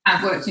people that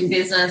have worked in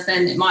business,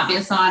 and it might be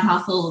a side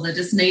hustle, or they're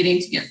just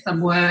needing to get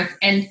some work.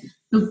 And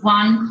the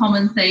one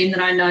common theme that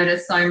I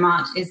notice so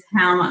much is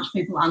how much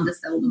people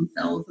undersell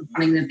themselves of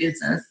running their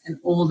business and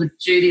all the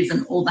duties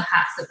and all the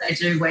hats that they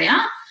do wear.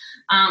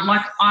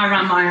 I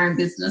run my own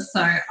business,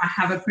 so I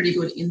have a pretty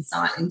good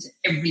insight into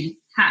every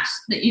hat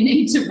that you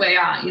need to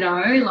wear,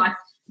 like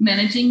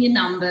managing your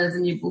numbers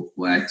and your book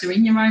work,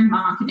 doing your own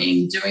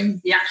marketing,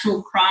 doing the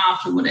actual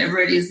craft or whatever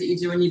it is that you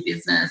do in your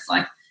business.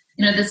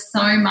 There's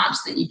so much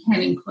that you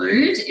can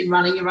include in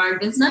running your own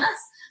business.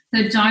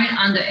 So don't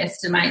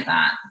underestimate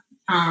that.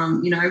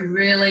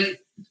 Really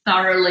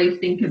thoroughly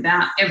think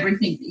about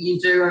everything that you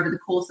do over the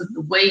course of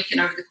the week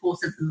and over the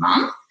course of the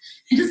month,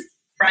 and just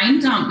brain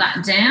dump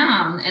that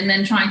down, and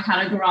then try and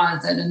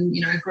categorize it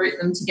and, group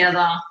them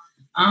together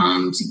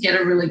to get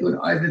a really good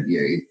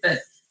overview. But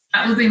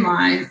that would be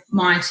my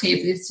tip,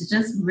 is to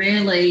just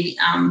really,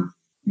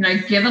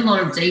 give a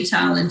lot of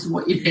detail into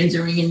what you've been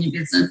doing in your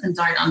business, and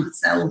don't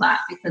undersell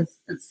that, because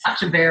it's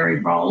such a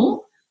varied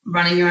role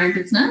running your own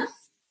business.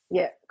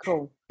 Yeah,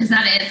 cool. Does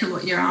that answer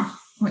what you're after?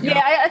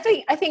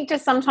 I think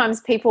just sometimes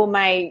people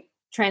may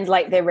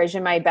translate their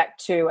resume back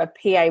to a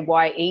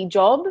PAYE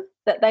job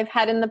that they've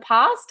had in the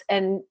past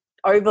and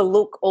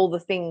overlook all the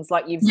things,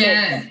 like you've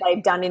said, that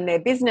they've done in their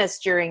business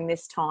during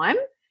this time.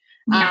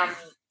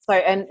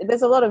 And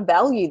there's a lot of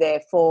value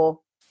there for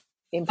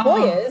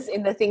employers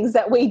in the things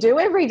that we do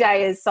every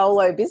day as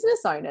solo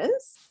business owners.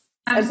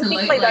 Absolutely.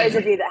 And particularly those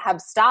of you that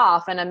have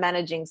staff and are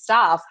managing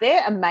staff,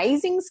 they're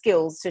amazing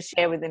skills to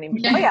share with an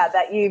employer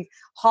that you've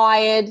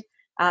hired,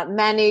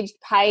 managed,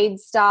 paid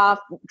staff,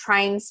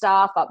 trained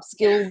staff,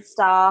 upskilled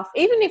staff.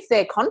 Even if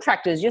they're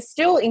contractors, you're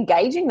still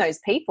engaging those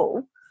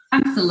people.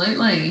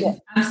 Absolutely.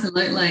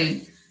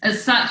 Absolutely.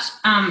 There's such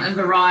a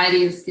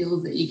variety of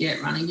skills that you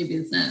get running your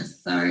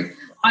business. So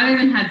I've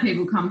even had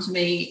people come to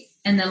me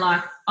and they're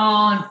like,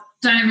 oh,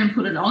 don't even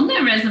put it on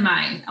their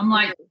resume. I'm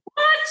like,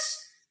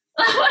 what?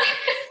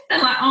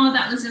 They're like, oh,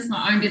 that was just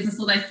my own business,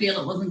 or they feel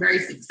it wasn't very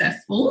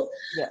successful.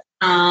 Yeah.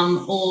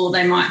 Or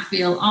they might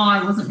feel, oh,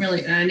 I wasn't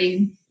really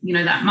earning,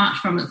 that much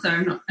from it. So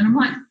and I'm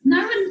like, no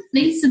one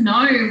needs to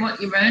know what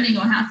you're earning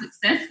or how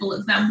successful.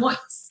 It's about what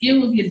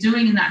skills you're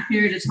doing in that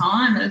period of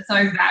time that are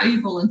so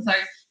valuable and so,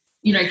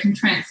 can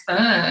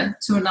transfer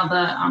to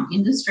another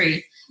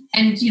industry.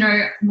 And,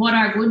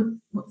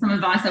 some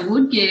advice I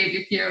would give,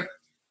 if you're,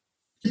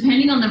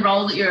 depending on the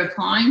role that you're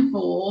applying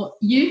for,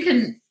 you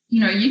could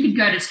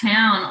go to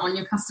town on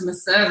your customer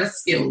service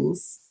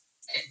skills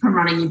from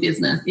running your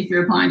business. If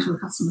you're applying to a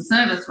customer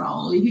service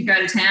role, you could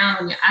go to town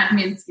on your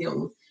admin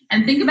skills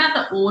and think about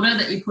the order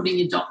that you put in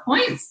your dot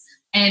points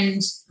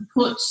and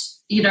put,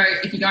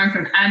 if you're going for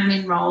an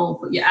admin role,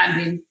 put your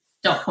admin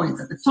dot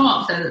points at the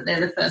top so that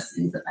they're the first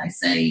things that they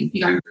see. If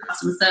you're going for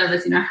customer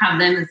service, have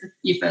them as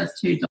your first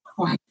 2 dot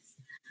points.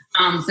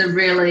 So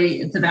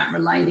really it's about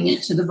relating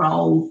it to the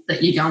role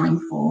that you're going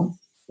for.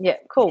 Yeah,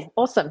 cool.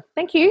 Awesome.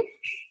 Thank you.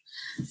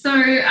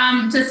 So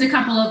just a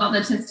couple of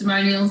other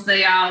testimonials.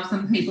 There are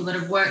some people that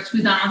have worked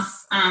with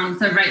us.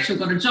 So Rachel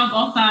got a job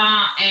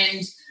offer,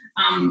 and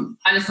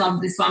I just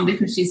love this one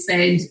because she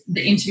said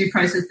the interview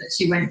process that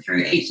she went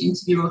through, each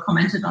interviewer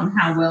commented on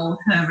how well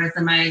her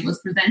resume was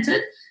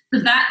presented. So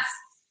that's,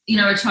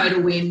 a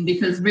total win,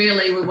 because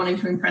really we're wanting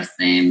to impress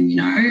them,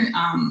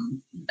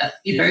 to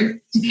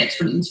get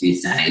to an interview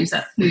stage.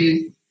 That's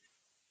who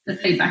the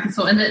feedback is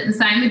for. And the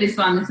same with this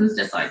one. This was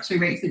just like 2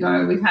 weeks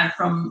ago. We've had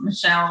from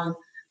Michelle,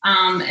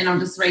 and I'll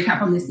just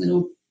recap on this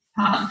little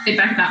part.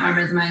 Feedback about my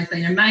resume has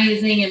been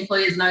amazing.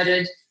 Employers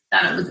noted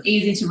that it was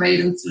easy to read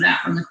and stood out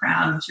from the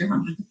crowd of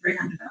 200 to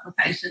 300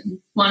 applications.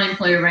 One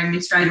employer rang me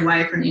straight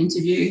away for an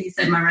interview. He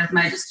said my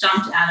resume just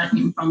jumped out at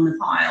him from the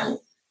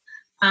pile.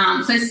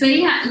 So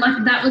see,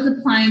 that was a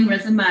plain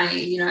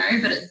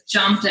resume, but it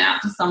jumped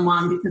out to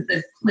someone because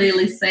they've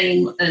clearly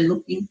seen what they're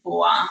looking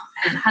for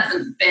and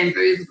hasn't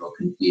bamboozled or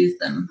confused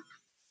them.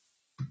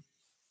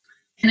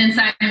 And then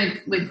same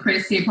with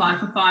Chris, he applied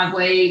for 5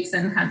 weeks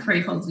and had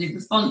 3 positive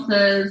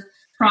responses.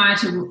 Prior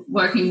to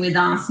working with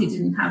us, he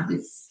didn't have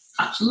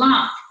such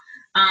luck,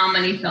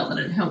 and he felt that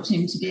it helped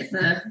him to get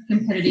the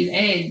competitive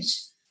edge.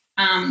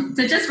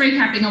 So just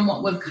recapping on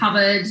what we've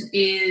covered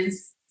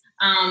is,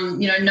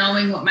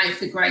 knowing what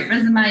makes a great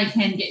resume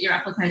can get your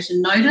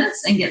application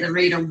noticed and get the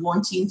reader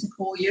wanting to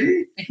call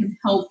you. It can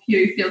help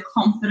you feel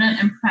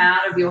confident and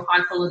proud of your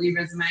high-quality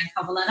resume and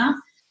cover letter,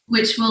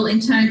 which will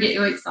in turn get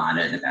you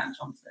excited about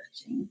job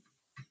searching.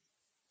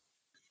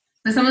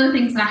 So some of the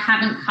things that I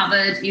haven't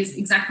covered is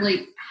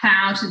exactly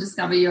how to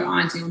discover your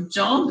ideal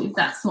job, if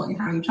that's what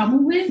you're having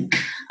trouble with,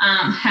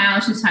 how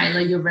to tailor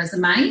your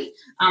resume.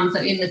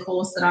 So in the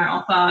course that I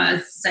offer,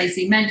 as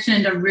Stacey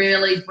mentioned, I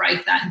really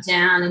break that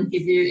down and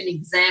give you an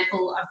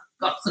example. I've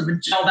got sort of a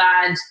job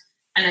ad,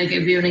 and I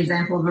give you an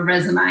example of a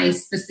resume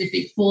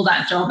specific for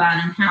that job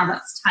ad and how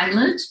that's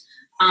tailored.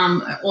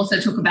 I also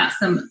talk about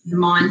the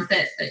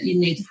mindset that you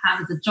need to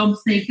have as a job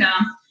seeker,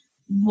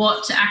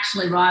 what to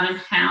actually write and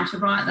how to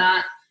write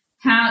that.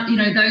 How,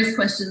 those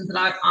questions that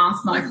I've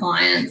asked my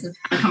clients of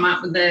how to come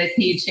up with their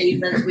key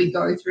achievements, we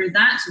go through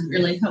that to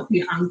really help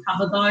you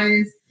uncover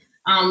those.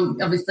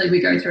 Obviously, we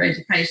go through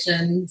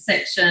education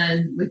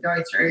section, we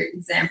go through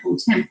example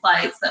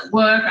templates that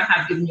work. I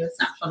have given you a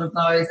snapshot of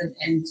those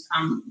and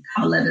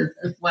cover letters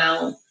as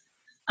well.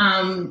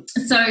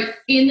 So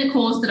in the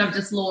course that I've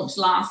just launched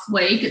last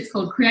week, it's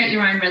called Create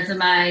Your Own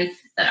Resume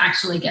that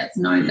actually gets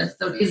noticed.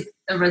 So it is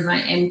a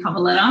resume and cover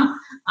letter.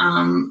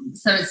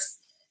 So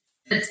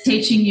it's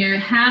teaching you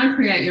how to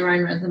create your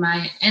own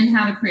resume and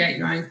how to create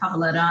your own cover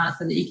letter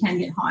so that you can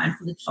get hired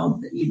for the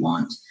job that you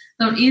want.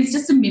 So it is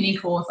just a mini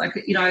course.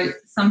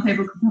 Some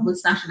people could probably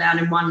smash it out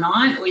in one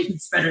night, or you could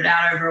spread it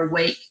out over a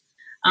week.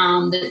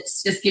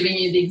 That's just giving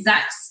you the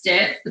exact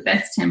steps, the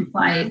best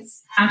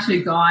templates,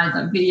 how-to guides,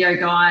 like video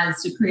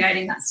guides to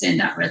creating that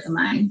standout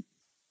resume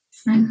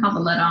and cover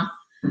letter.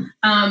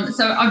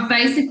 So I've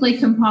basically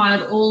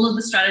compiled all of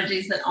the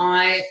strategies that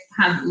I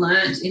have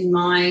learnt in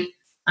my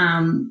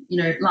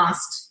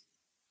last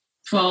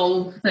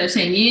 12,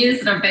 13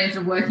 years that I've been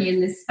sort of working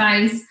in this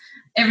space,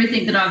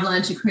 everything that I've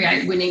learned to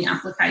create winning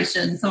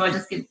applications. So I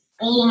just give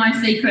all of my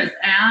secrets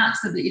out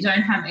so that you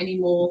don't have any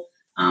more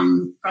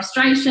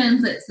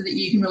frustrations, so that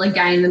you can really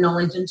gain the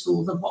knowledge and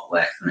tools of what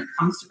works when it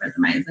comes to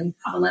resumes and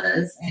cover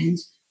letters, and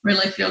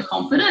really feel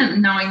confident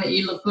knowing that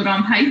you look good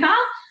on paper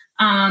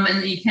and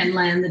that you can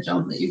land the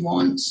job that you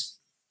want.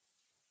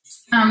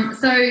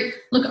 So,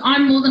 look,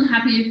 I'm more than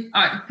happy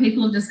if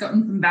people have just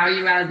gotten some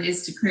value out of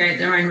this to create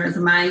their own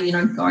resume,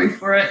 go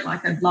for it.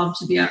 I'd love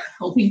to be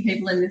helping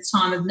people in this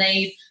time of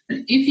need. But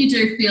if you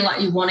do feel like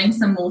you're wanting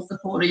some more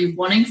support or you're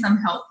wanting some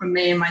help from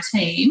me and my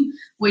team,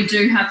 we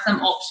do have some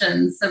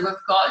options. So we've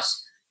got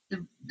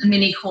the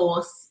mini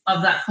course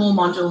of that 4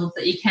 modules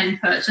that you can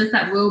purchase.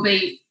 That will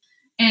be,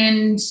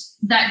 and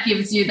that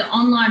gives you the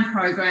online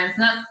program.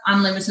 So that's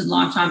unlimited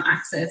lifetime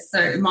access. So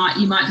you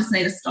might just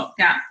need a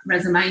stopgap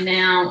resume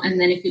now, and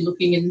then if you're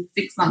looking in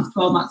 6 months,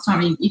 12 months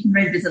time, you can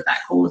revisit that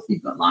course.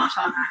 You've got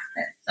lifetime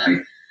access.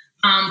 So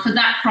For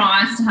that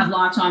price to have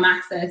lifetime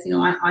access,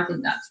 I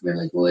think that's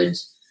really good.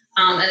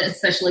 And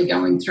especially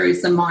going through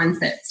some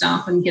mindset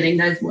stuff and getting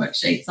those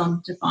worksheets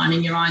on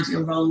defining your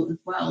ideal role as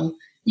well.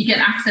 You get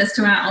access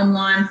to our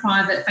online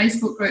private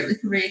Facebook group, the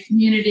career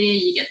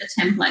community, you get the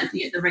templates,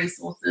 you get the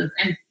resources,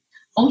 and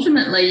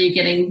ultimately you're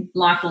getting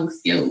lifelong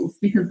skills,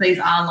 because these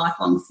are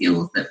lifelong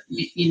skills that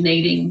you're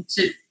needing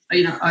to,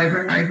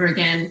 over and over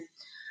again.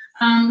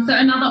 So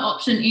another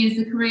option is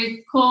the career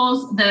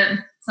course, the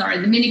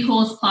mini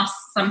course plus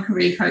some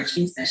career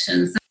coaching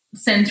sessions.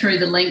 Send through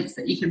the links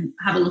that you can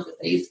have a look at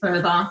these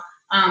further.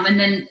 And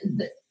then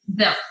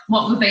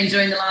what we've been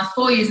doing the last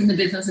 4 years in the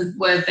business is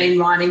we've been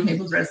writing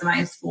people's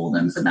resumes for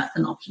them. So that's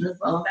an option as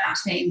well of our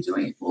team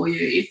doing it for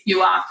you. If you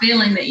are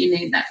feeling that you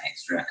need that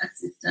extra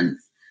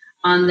assistance,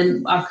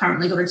 then I've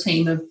currently got a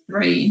team of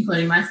 3,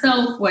 including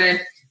myself,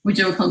 where we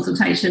do a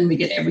consultation, we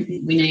get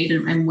everything we need,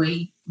 and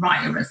we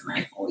write your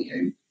resume for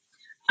you.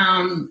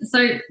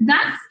 So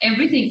that's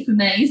everything for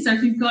me. So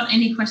if you've got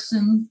any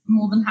questions,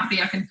 more than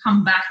happy I can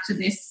come back to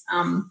this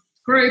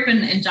group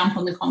and jump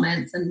on the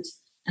comments and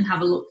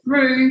have a look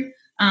through.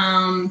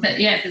 But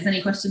yeah, if there's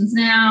any questions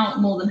now,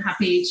 more than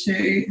happy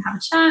to have a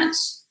chat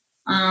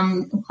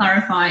or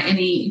clarify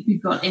if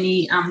you've got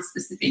any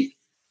specific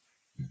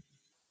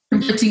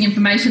conflicting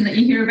information that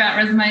you hear about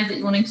resumes that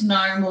you're wanting to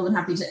know, more than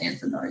happy to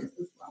answer those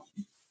as well.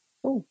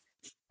 Cool.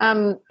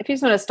 If you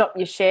just want to stop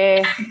your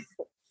share,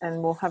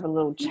 and we'll have a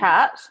little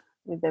chat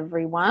with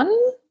everyone.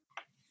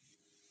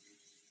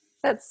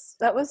 That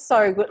was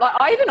so good. Like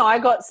I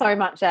got so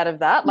much out of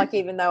that. Like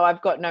even though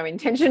I've got no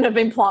intention of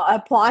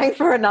applying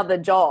for another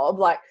job,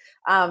 like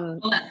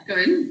well, that's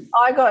good.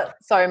 I got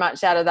so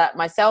much out of that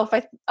myself.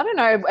 I don't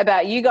know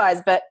about you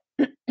guys, but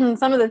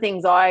some of the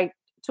things I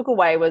took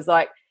away was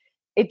like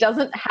it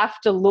doesn't have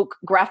to look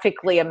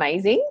graphically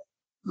amazing.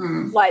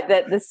 Like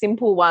that the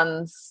simple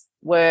ones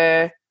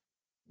were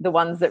the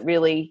ones that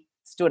really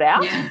stood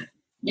out.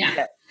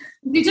 Yeah.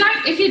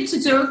 If you're to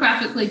do it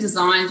graphically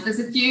designed, there's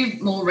a few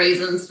more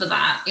reasons for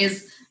that.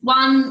 Is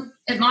one,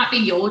 it might be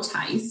your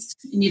taste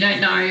and you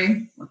don't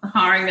know what the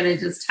hiring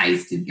manager's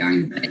taste is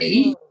going to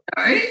be.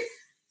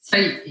 So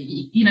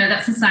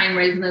that's the same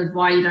reason as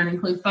why you don't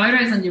include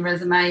photos on your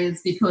resume,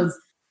 is because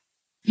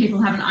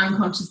people have an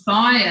unconscious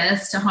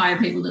bias to hire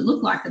people that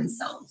look like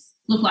themselves,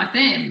 look like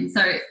them.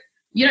 So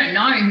you don't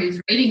know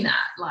who's reading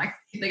that, like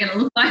if they're going to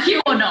look like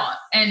you or not.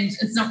 And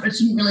it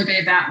shouldn't really be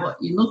about what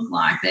you look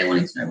like. They're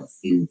wanting to know what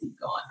skills you've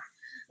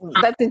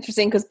got. That's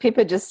interesting because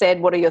Pippa just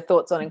said, what are your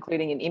thoughts on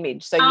including an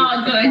image? So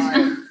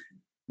good.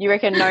 You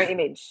reckon no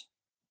image?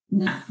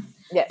 No.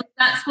 Yeah.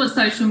 That's what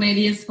social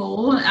media is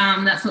for.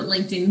 That's what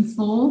LinkedIn's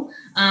for.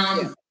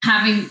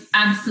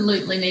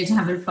 Absolutely need to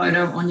have a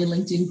photo on your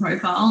LinkedIn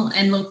profile.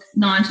 And look,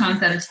 9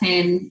 times out of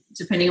 10,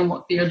 depending on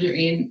what field you're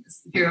in,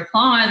 if you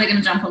apply, they're going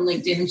to jump on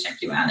LinkedIn and check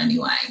you out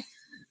anyway.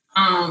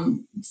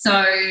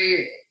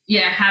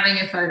 Having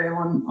a photo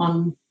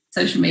on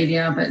social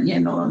media, but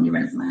not on your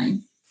resume.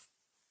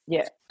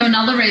 Yeah. So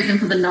another reason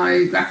for the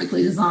no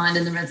graphically designed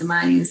in the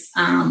resumes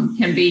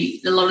can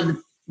be a lot of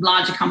the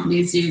larger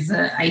companies use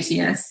a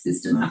ATS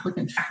system,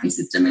 applicant tracking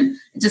system, and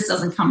it just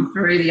doesn't come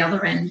through the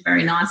other end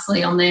very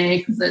nicely on there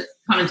because it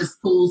kind of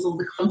just pulls all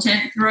the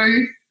content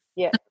through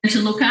to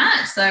look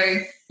at. So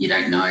you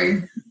don't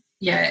know.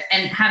 Yeah,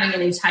 and having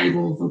any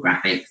tables or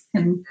graphics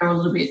can go a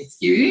little bit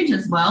skewed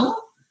as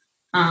well.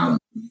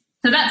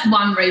 So that's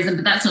one reason,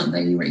 but that's not the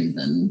only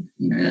reason.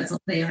 That's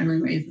not the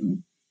only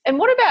reason. And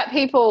what about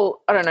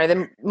people, I don't know,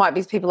 there might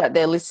be people out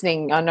there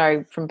listening, I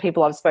know from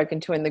people I've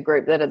spoken to in the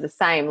group that are the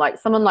same, like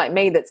someone like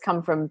me that's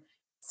come from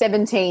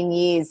 17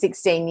 years,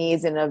 16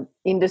 years in an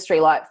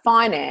industry like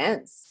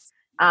finance.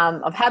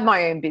 I've had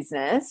my own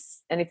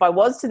business, and if I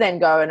was to then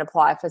go and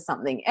apply for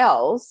something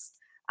else,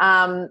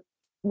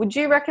 would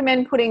you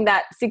recommend putting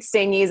that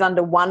 16 years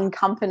under one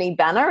company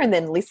banner and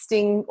then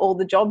listing all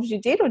the jobs you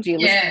did, or do you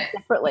list them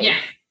separately?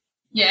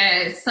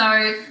 Yeah,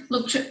 so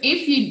look,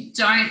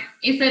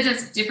 if they're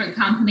just different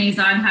companies,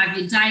 I'd have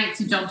your dates,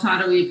 your job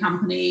title, your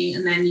company,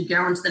 and then you go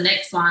on to the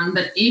next one.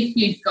 But if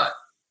you've got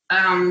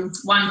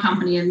one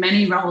company and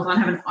many roles, I'd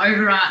have an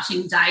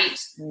overarching date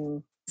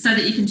so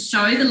that you can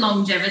show the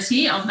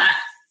longevity of that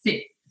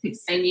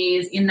 16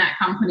 years in that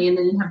company, and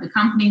then you have the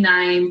company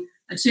name,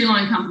 a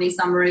 2-line company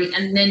summary,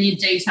 and then you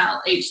detail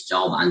each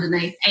job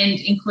underneath and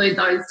include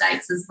those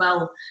dates as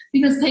well,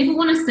 because people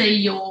want to see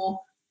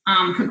your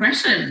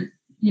progression.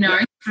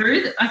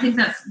 Through. I think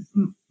that's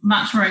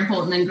much more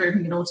important than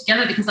grouping it all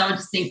together, because I would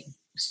just think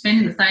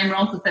spending the same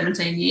role for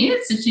 17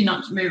 years, since you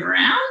not to move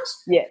around.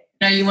 Yeah.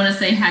 You want to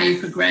see how you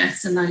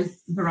progressed and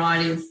those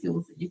variety of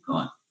skills that you've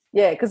got.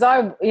 Yeah, because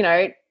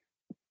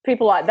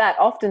people like that,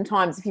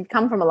 oftentimes if you've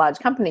come from a large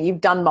company,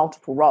 you've done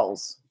multiple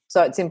roles.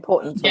 So it's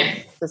important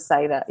to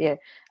say that,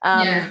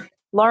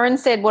 Lauren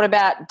said, what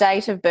about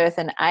date of birth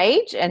and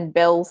age? And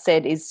Belle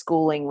said, is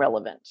schooling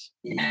relevant?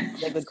 Yeah.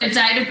 So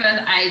date of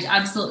birth, age,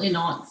 absolutely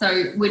not.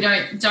 So we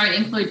don't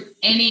include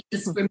any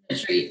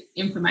discriminatory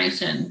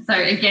information. So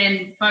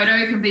again,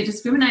 photo can be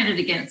discriminated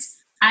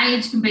against.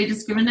 Age can be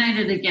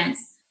discriminated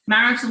against.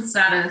 Marital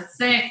status,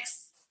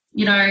 sex,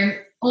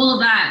 all of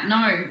that.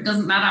 No, it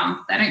doesn't matter.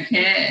 They don't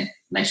care.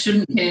 They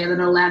shouldn't care. They're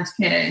not allowed to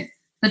care.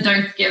 They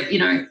don't give,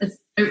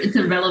 it's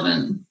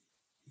irrelevant.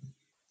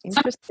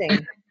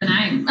 Interesting. The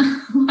name.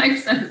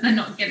 So they're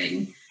not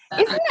getting.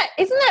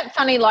 Isn't that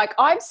funny? Like,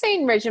 I've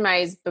seen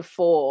resumes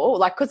before,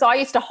 like, because I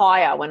used to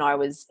hire when I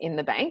was in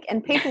the bank,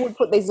 and people would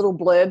put these little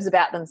blurbs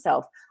about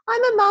themselves.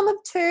 I'm a mum of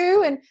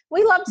 2 and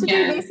we love to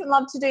do this and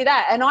love to do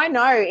that. And I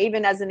know,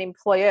 even as an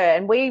employer,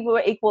 and we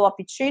were equal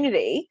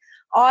opportunity,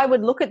 I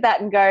would look at that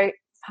and go,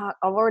 fuck,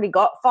 I've already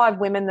got 5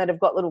 women that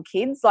have got little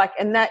kids. Like,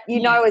 and that,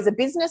 as a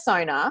business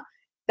owner,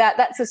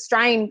 that's a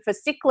strain for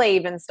sick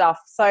leave and stuff.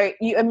 So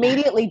you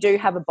immediately do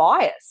have a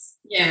bias.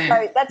 Yeah.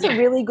 So that's a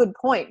really good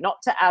point,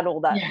 not to add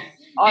all that. Yeah.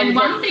 And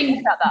one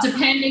thing,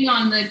 depending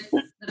on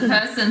the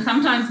person,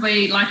 sometimes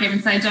we even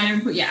say, don't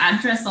even put your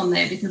address on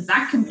there, because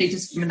that can be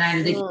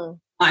discriminated.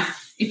 Like,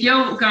 if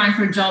you're going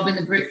for a job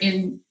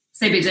in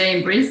CBD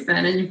in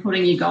Brisbane and you're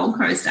putting your Gold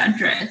Coast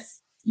address,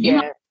 you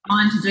might be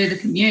fine to do the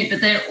commute, but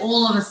they're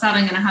all of a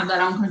sudden going to have that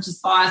unconscious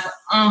bias,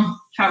 like,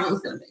 travel is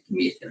going to be,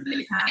 commute's going to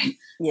be a pain.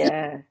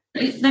 Yeah.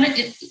 Then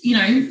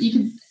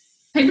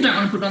people don't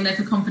want to put on there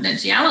for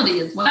confidentiality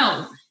as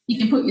well. You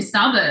can put your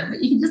suburb,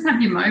 but you can just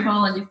have your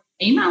mobile and your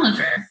email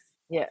address.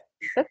 Yeah.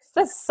 That's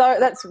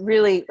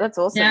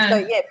awesome. Yeah.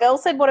 So Belle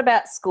said, what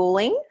about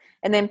schooling?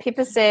 And then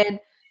Pippa said,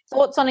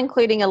 thoughts on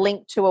including a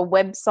link to a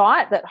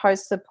website that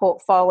hosts a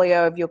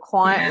portfolio of your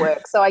client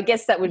work. So I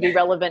guess that would be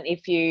relevant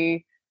if you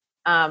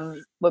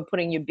were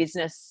putting your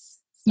business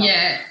stuff.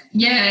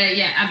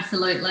 Yeah,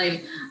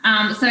 absolutely.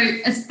 So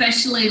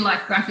especially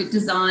like graphic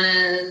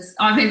designers,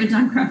 I've even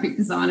done graphic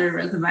designer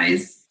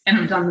resumes, and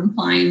I've done them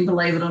plain,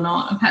 believe it or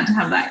not. I've had to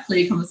have that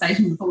clear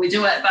conversation before we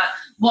do it. But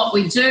what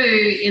we do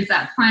is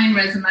that plain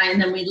resume,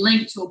 and then we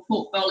link to a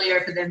portfolio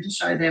for them to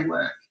show their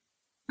work.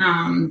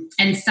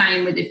 And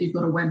same with if you've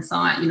got a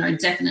website,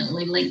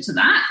 definitely link to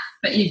that.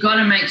 But you've got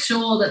to make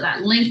sure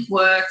that link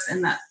works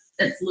and that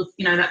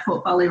that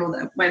portfolio or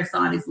that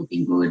website is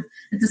looking good.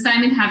 It's the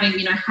same in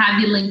having, have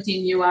your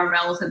LinkedIn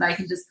URL so they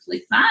can just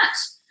click that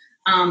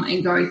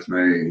and go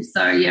through.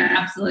 So,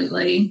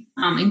 absolutely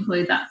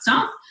include that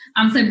stuff.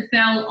 So,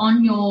 Belle,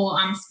 on your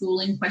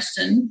schooling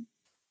question,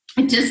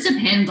 it just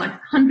depends, like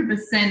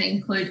 100%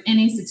 include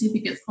any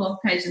certificates,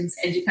 qualifications,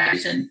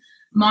 education.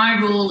 My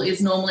rule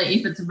is normally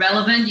if it's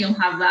relevant, you'll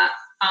have that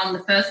on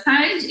the first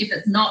page. If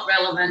it's not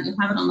relevant, you'll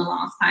have it on the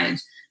last page.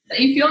 But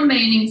if you're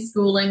meaning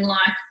schooling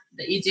like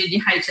that you did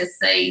your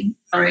HSC,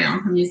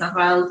 I'm from New South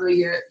Wales, or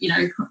your,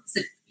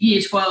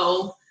 year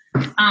 12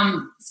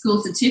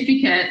 school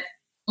certificate,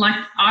 like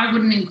I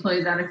wouldn't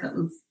include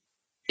that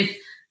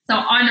so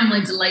I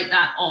normally delete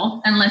that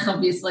off, unless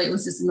obviously it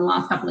was just in the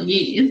last couple of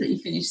years that you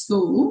finished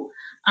school.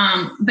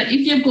 But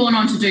if you've gone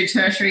on to do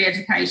tertiary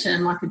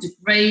education, like a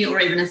degree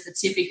or even a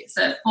certificate,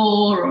 Cert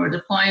 4 or a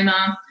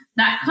diploma,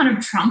 that kind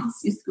of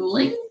trumps your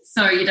schooling.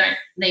 So you don't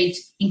need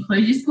to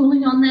include your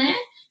schooling on there,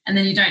 and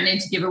then you don't need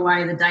to give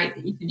away the date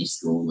that you finished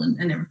school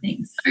and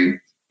everything. So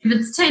if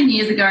it's 10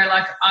 years ago,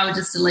 like I would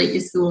just delete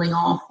your schooling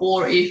off,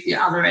 or if your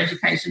other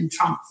education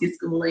trumps your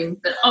schooling.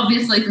 But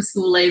obviously for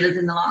school leavers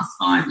in the last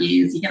 5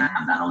 years, you're going to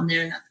have that on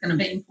there, and that's going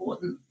to be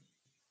important.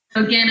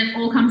 So again, it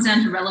all comes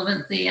down to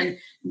relevancy, and,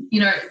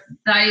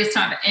 those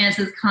type of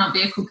answers can't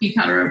be a cookie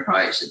cutter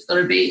approach. It's got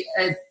to be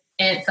an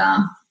answer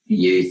for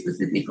you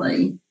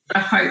specifically. I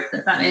hope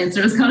that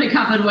answer has kind of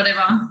covered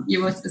whatever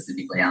you were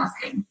specifically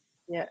asking.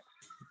 Yeah,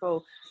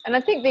 cool. And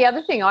I think the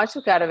other thing I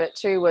took out of it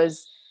too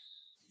was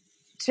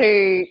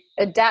to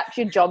adapt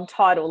your job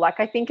title.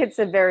 Like, I think it's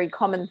a very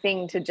common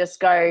thing to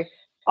just go,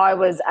 I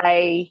was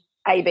a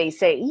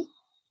ABC,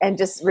 and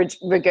just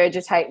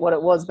regurgitate what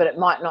it was, but it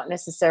might not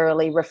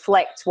necessarily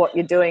reflect what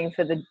you're doing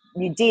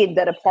you did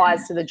that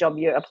applies to the job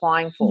you're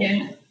applying for.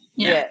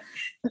 Yeah.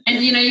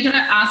 And, you've got to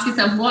ask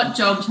yourself, what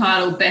job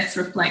title best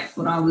reflects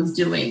what I was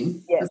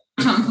doing? Yeah.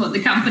 Sometimes what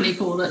the company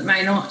called it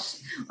may not,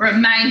 or it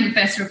may have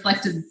best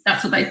reflected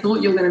that's what they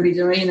thought you were going to be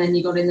doing, and then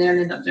you got in there and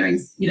ended up doing,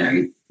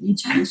 you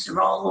changed the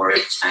role, or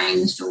it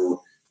changed,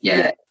 or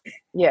Yeah,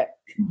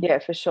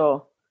 for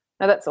sure.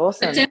 No, that's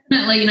awesome. But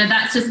definitely,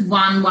 that's just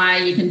one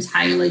way you can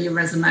tailor your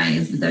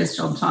resumes with those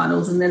job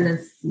titles, and then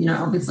there's,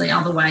 obviously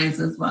other ways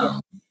as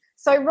well.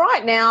 So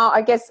right now,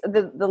 I guess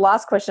the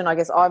last question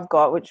I've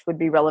got, which would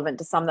be relevant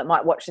to some that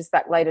might watch this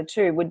back later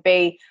too, would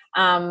be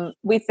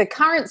with the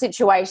current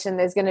situation,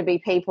 there's going to be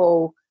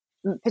people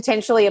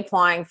potentially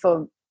applying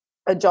for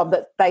a job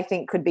that they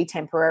think could be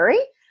temporary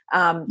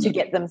to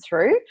get them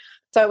through.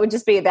 So it would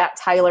just be about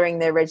tailoring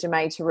their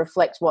resume to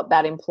reflect what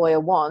that employer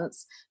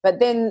wants. But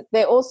then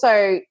they're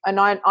also, and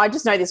I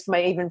just know this from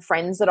even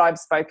friends that I've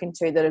spoken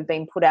to that have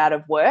been put out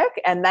of work,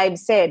 and they've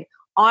said,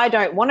 I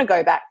don't want to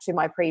go back to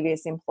my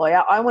previous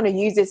employer. I want to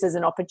use this as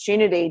an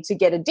opportunity to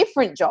get a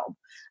different job.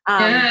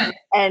 And,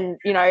 and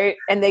they're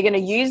going to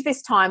use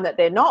this time that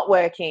they're not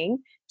working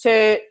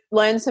to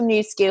learn some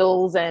new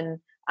skills and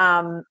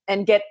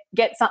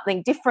get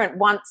something different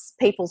once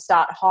people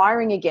start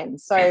hiring again.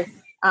 So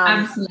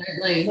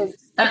absolutely.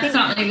 That's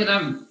something that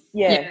I'm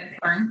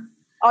sorry.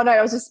 Oh no,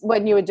 I was just,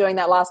 when you were doing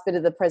that last bit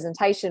of the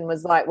presentation,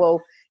 was like,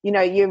 well,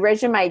 your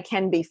resume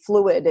can be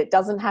fluid. It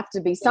doesn't have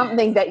to be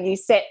something that you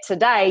set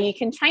today. You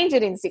can change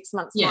it in 6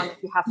 months' time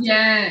if you have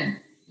to.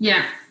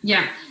 Yeah.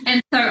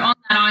 And so on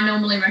that,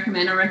 I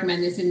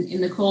recommend this in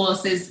the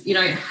course is,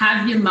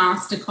 have your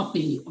master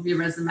copy of your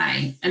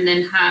resume and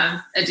then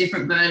have a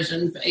different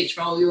version for each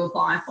role you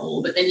apply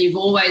for, but then you've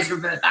always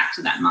revert back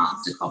to that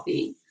master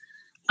copy.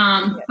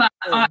 But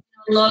a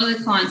lot of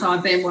the clients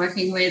I've been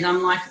working with,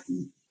 I'm like,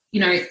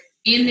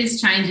 in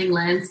this changing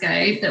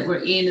landscape that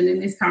we're in and in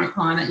this current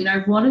climate,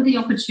 what are the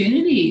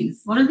opportunities?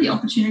 What are the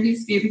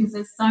opportunities for you? Because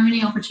there's so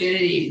many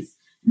opportunities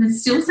and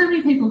there's still so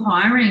many people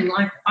hiring.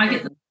 Like I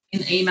get the in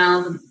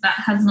emails, and that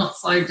has not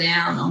slowed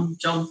down on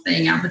jobs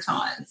being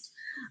advertised.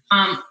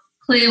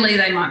 Clearly,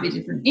 they might be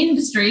different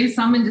industries.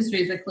 Some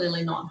industries are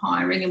clearly not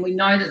hiring, and we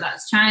know that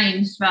that's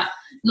changed. But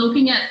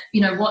looking at,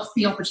 what's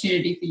the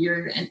opportunity for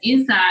you? And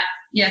is that,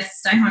 yes,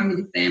 stay home with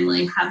your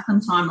family, have some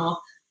time off,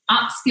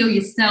 upskill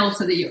yourself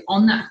so that you're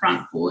on that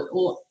front foot,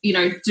 or,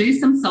 do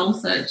some soul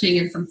searching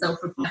and some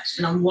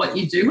self-reflection on what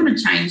you do want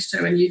to change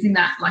to, and using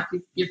that, like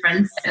your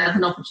friend said, as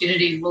an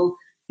opportunity. Well,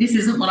 this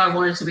isn't what I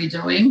wanted to be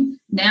doing.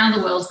 Now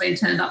the world's been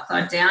turned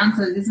upside down.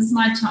 So this is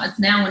my time. It's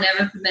now or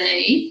never for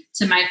me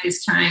to make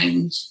this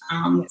change.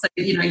 So,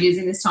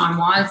 using this time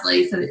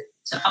wisely so that,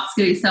 to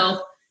upskill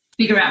yourself,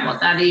 figure out what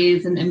that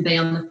is, and be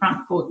on the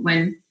front foot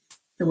when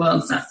the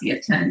world starts to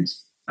get turned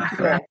back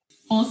around.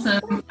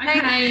 Awesome.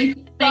 Okay.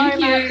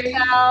 Thank you.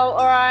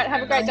 All right.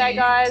 Have a great day,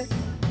 guys.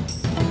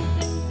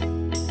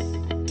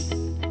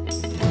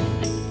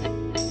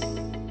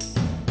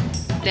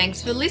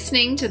 Thanks for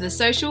listening to the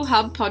Social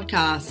Hub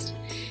podcast.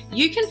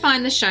 You can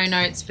find the show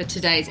notes for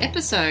today's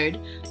episode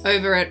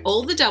over at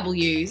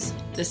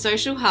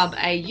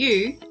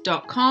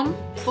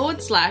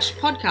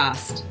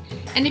allthewsaucom.com/podcast.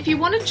 And if you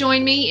want to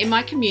join me in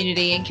my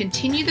community and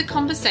continue the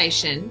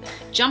conversation,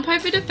 jump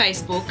over to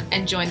Facebook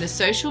and join the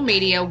Social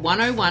Media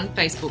 101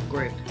 Facebook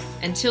group.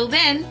 Until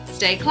then,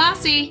 stay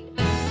classy.